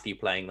Tyrann Mathieu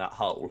playing that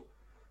hole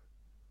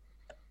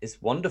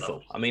is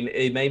wonderful. I mean,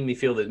 it made me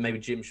feel that maybe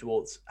Jim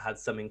Schwartz had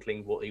some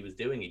inkling what he was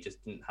doing. He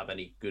just didn't have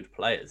any good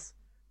players,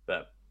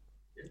 but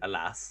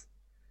alas.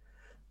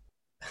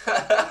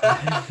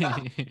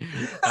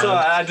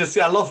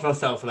 I lost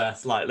myself there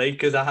slightly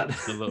because I had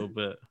a little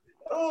bit.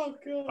 Oh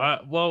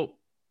god. Well,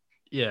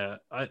 yeah,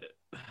 I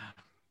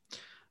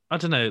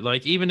don't know.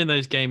 Like even in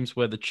those games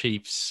where the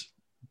Chiefs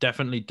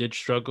definitely did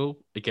struggle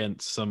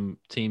against some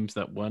teams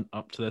that weren't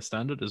up to their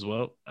standard as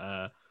well,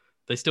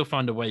 they still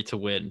find a way to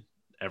win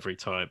every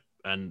time,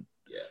 and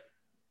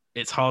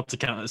it's hard to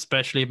count,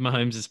 especially if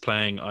Mahomes is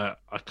playing. I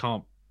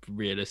can't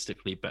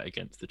realistically bet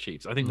against the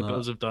Chiefs. I think the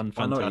Bills have done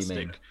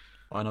fantastic.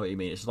 I know what you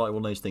mean. It's like one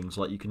of those things.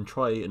 Like you can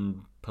try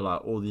and pull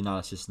out all the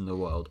analysis in the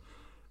world,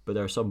 but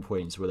there are some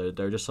points where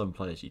there are just some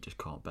players you just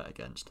can't bet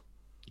against.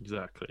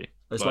 Exactly.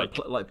 It's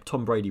like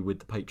Tom Brady with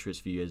the Patriots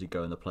a few years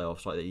ago in the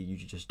playoffs. Like you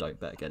just don't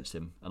bet against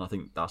him, and I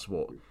think that's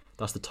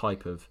the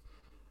type of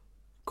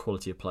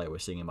quality of player we're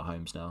seeing in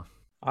Mahomes now.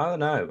 I don't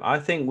know. I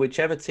think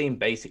whichever team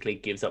basically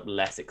gives up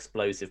less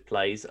explosive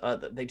plays,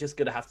 they're just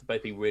going to have to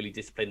both be really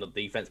disciplined on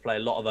defense, play a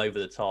lot of over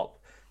the top,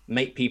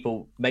 make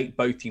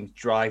both teams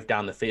drive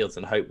down the fields,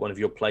 and hope one of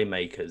your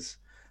playmakers,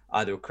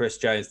 either Chris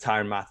Jones,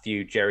 Tyrann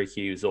Mathieu, Jerry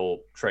Hughes, or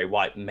Trey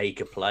White,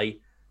 make a play,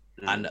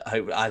 and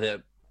hope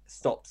either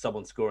stop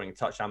someone scoring a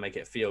touchdown, make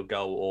it a field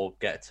goal, or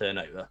get a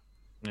turnover.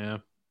 Yeah,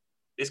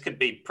 this could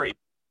be pretty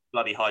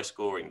bloody high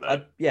scoring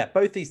though.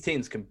 Both these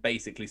teams can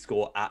basically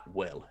score at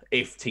will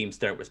if teams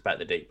don't respect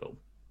the deep ball.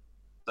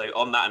 So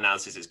on that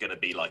analysis, it's going to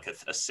be like a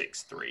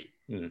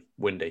 6-3.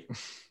 Windy.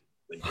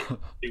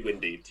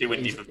 Too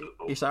windy for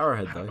football. It's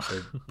Arrowhead though,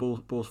 so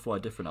balls fly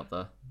different up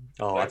there.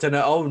 Oh, I don't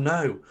know. Oh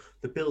no,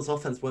 the Bills'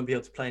 offense won't be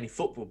able to play any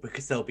football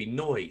because there'll be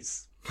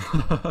noise.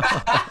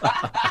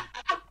 I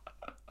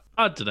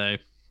don't know.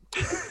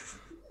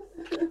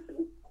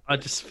 I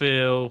just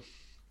feel,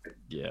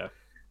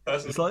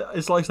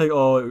 It's like saying,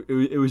 "Oh,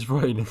 it was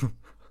raining."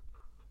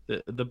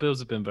 The Bills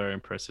have been very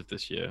impressive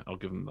this year. I'll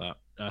give them that.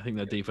 I think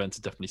their defense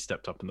has definitely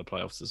stepped up in the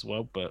playoffs as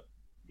well. But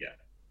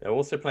they're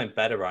also playing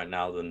better right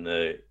now than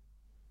the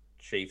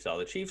Chiefs are.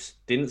 The Chiefs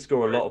didn't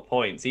score a lot of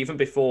points even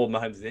before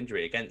Mahomes'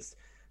 injury against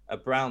a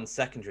Browns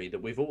secondary that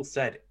we've all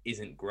said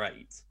isn't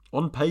great.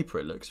 On paper,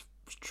 it looks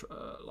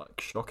like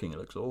shocking. It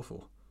looks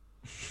awful.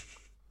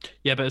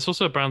 Yeah, but it's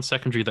also a Browns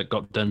secondary that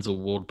got Denzel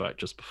Ward back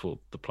just before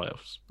the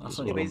playoffs.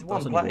 He's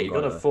one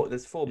player.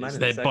 There's four men.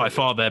 They're by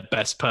far their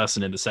best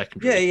person in the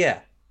secondary.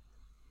 Yeah.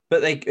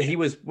 But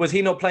was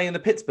he not playing in the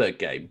Pittsburgh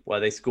game where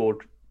they scored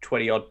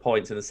 20 odd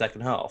points in the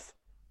second half?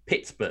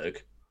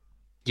 Pittsburgh.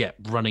 Yeah,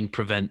 running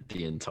prevent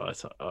the entire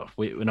time. Oh,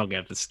 we're not going to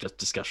have this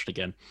discussion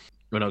again.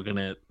 We're not going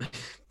to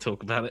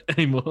talk about it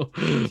anymore.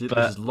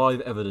 There's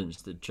live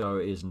evidence that Joe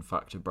is in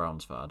fact a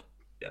Browns fan.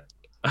 Yeah.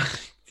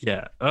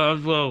 Yeah.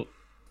 Well,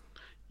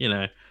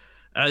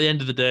 at the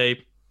end of the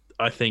day,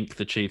 I think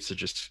the Chiefs are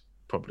just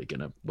probably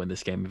going to win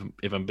this game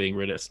if I'm being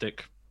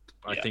realistic.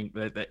 I think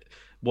that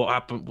what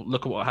happened.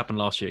 Look at what happened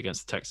last year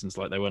against the Texans.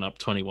 Like they went up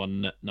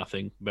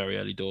 21-0 very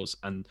early doors,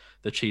 and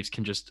the Chiefs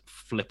can just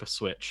flip a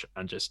switch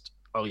and just,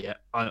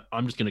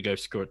 I'm just going to go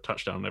score a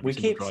touchdown every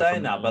single drive. We keep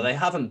saying that, but they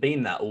haven't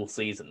been that all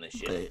season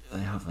this year. They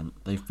haven't.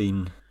 They've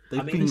been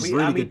a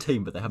really good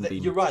team, but they haven't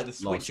been. You're right. The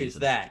switch is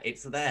there.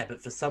 It's there,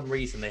 but for some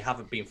reason they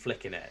haven't been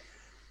flicking it.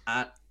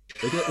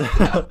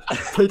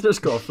 They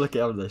just got to flick it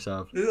out of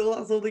themselves.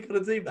 That's all they got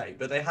to do, mate.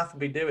 But they haven't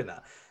been doing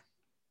that.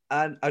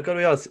 And I've got to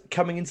be honest,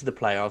 coming into the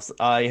playoffs,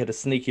 I had a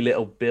sneaky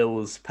little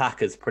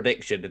Bills-Packers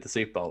prediction in the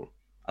Super Bowl.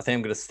 I think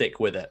I'm going to stick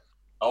with it.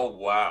 Oh,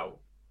 wow.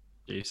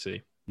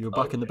 Juicy. You were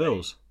back in the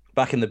Bills?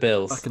 Back in the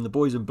Bills. Back in the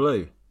boys in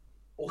blue.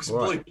 Boys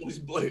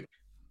in blue.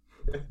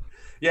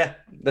 Yeah,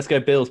 let's go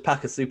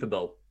Bills-Packers Super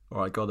Bowl. All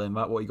right, go then,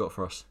 Matt. What you got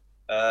for us?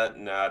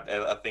 No,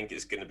 I think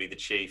it's going to be the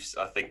Chiefs.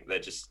 I think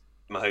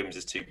Mahomes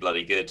is too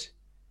bloody good.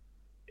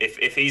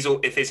 If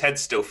his head's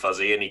still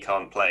fuzzy and he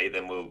can't play,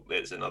 then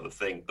it's another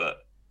thing. But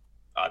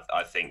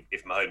I think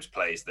if Mahomes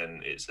plays,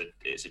 then it's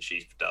a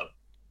Chiefs dub.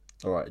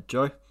 All right,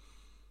 Joe.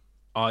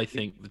 I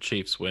think the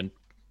Chiefs win.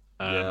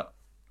 Yeah.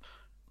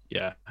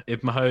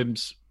 If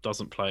Mahomes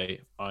doesn't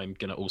play, I'm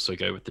gonna also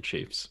go with the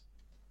Chiefs.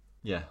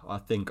 Yeah, I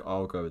think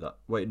I'll go with that.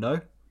 Wait, no,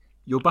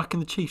 you're backing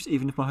the Chiefs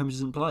even if Mahomes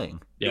isn't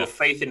playing. Yeah. Your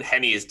faith in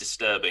Henny is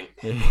disturbing.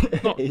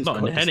 Not in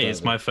Henny.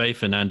 It's my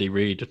faith in Andy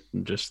Reid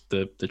and just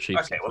the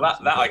Chiefs. Okay, well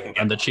that I can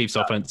get. And the Chiefs'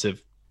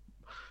 offensive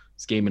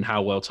scheme and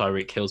how well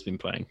Tyreek Hill's been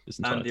playing this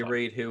entire Andy time.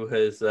 Reid, who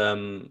has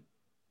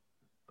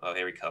oh,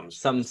 here he comes.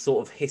 Some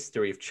sort of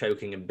history of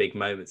choking in big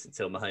moments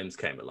until Mahomes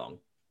came along.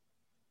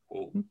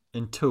 Ooh.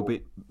 Until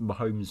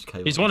Mahomes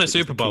came. He's won a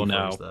Super Bowl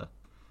now,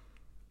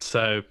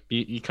 so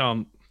you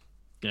can't.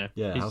 Yeah.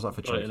 Yeah. How's that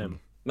for choking?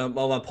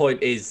 My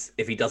point is,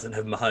 if he doesn't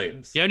have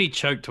Mahomes, he only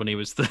choked when he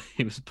was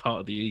part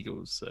of the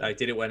Eagles. So. I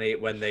did it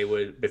when they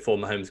were before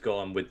Mahomes got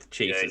on with the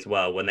Chiefs as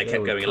well, when they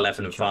kept going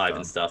 11-5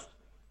 and stuff.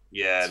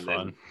 Yeah, and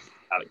then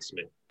Alex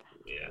Smith.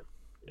 Yeah.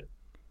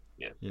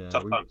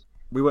 Tough times.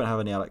 We won't have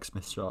any Alex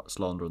Smith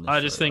slander on this.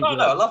 I just think. No,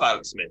 I love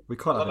Alex Smith. We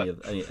can't have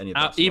any of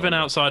that. Even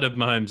outside of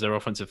Mahomes, their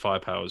offensive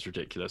firepower is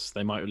ridiculous.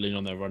 They might lean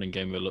on their running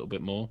game a little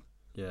bit more.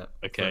 Yeah.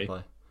 Okay.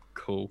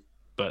 Cool,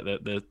 but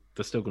they're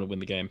still going to win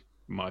the game,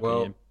 in my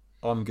opinion.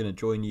 I'm going to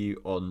join you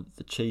on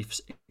the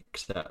Chiefs,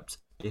 except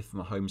if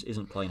Mahomes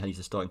isn't playing and he's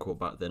the starting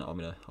quarterback, then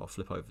I'll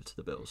flip over to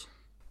the Bills.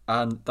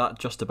 And that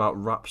just about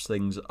wraps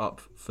things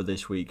up for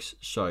this week's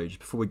show. Just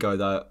before we go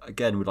there,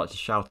 again, we'd like to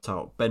shout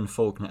out Ben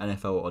Faulkner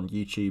NFL on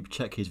YouTube.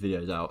 Check his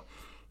videos out.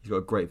 He's got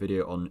a great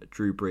video on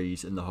Drew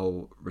Brees and the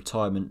whole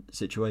retirement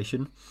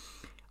situation.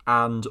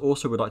 And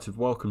also we'd like to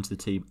welcome to the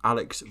team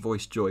Alex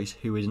Voice Joyce,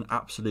 who is an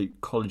absolute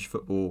college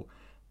football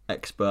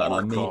expert.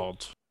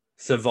 God.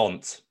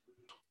 Savant.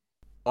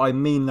 I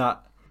mean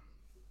that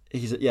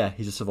he's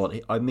a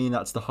savant. I mean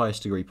that to the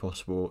highest degree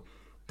possible.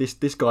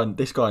 This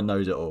guy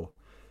knows it all.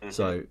 Mm-hmm.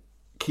 So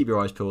keep your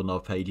eyes peeled on our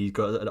page. He's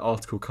got an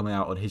article coming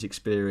out on his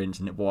experience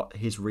and what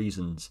his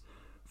reasons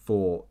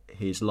for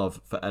his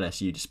love for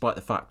LSU, despite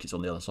the fact it's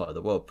on the other side of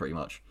the world pretty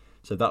much.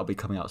 So that'll be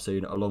coming out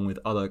soon, along with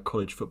other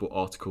college football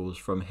articles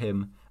from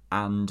him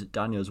and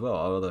Daniel as well,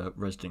 our other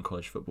resident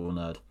college football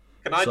nerd.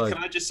 Can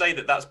I just say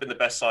that that's been the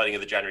best signing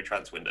of the January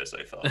transfer window so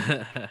far?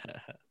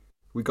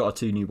 We got our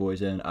 2 new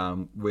boys in,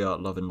 and we are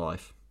loving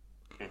life.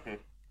 Mm-hmm.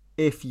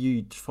 If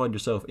you find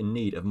yourself in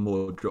need of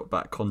more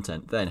Dropback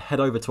content, then head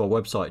over to our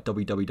website,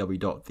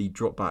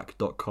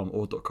 www.thedropback.com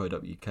or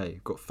 .co.uk.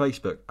 We've got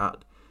Facebook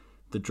at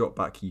The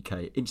Dropback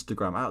UK,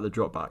 Instagram at The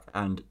Dropback,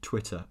 and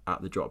Twitter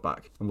at The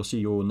Dropback. And we'll see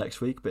you all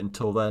next week. But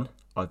until then,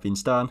 I've been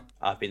Stan.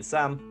 I've been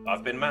Sam.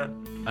 I've been Matt.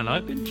 And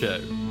I've been Joe.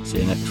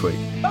 See you next week.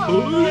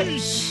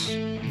 Peace.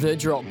 The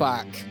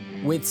Dropback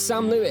with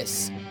Sam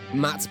Lewis,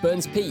 Matt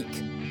Burns-Peak,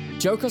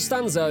 Joe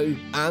Costanzo,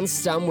 and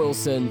Stan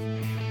Wilson.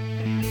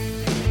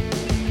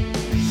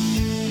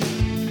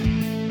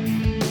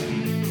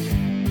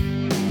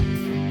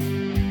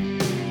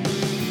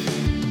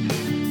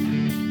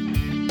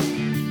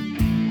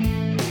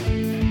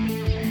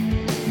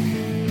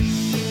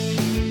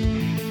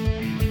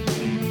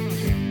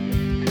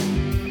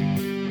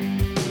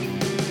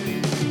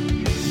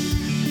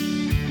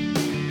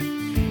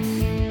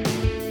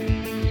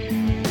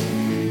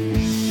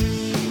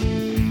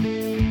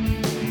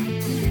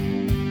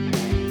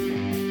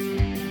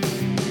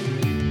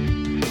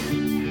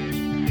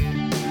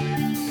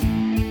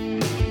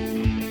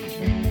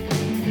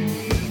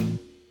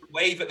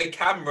 Wave at the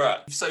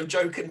camera so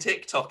Joe can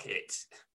TikTok it.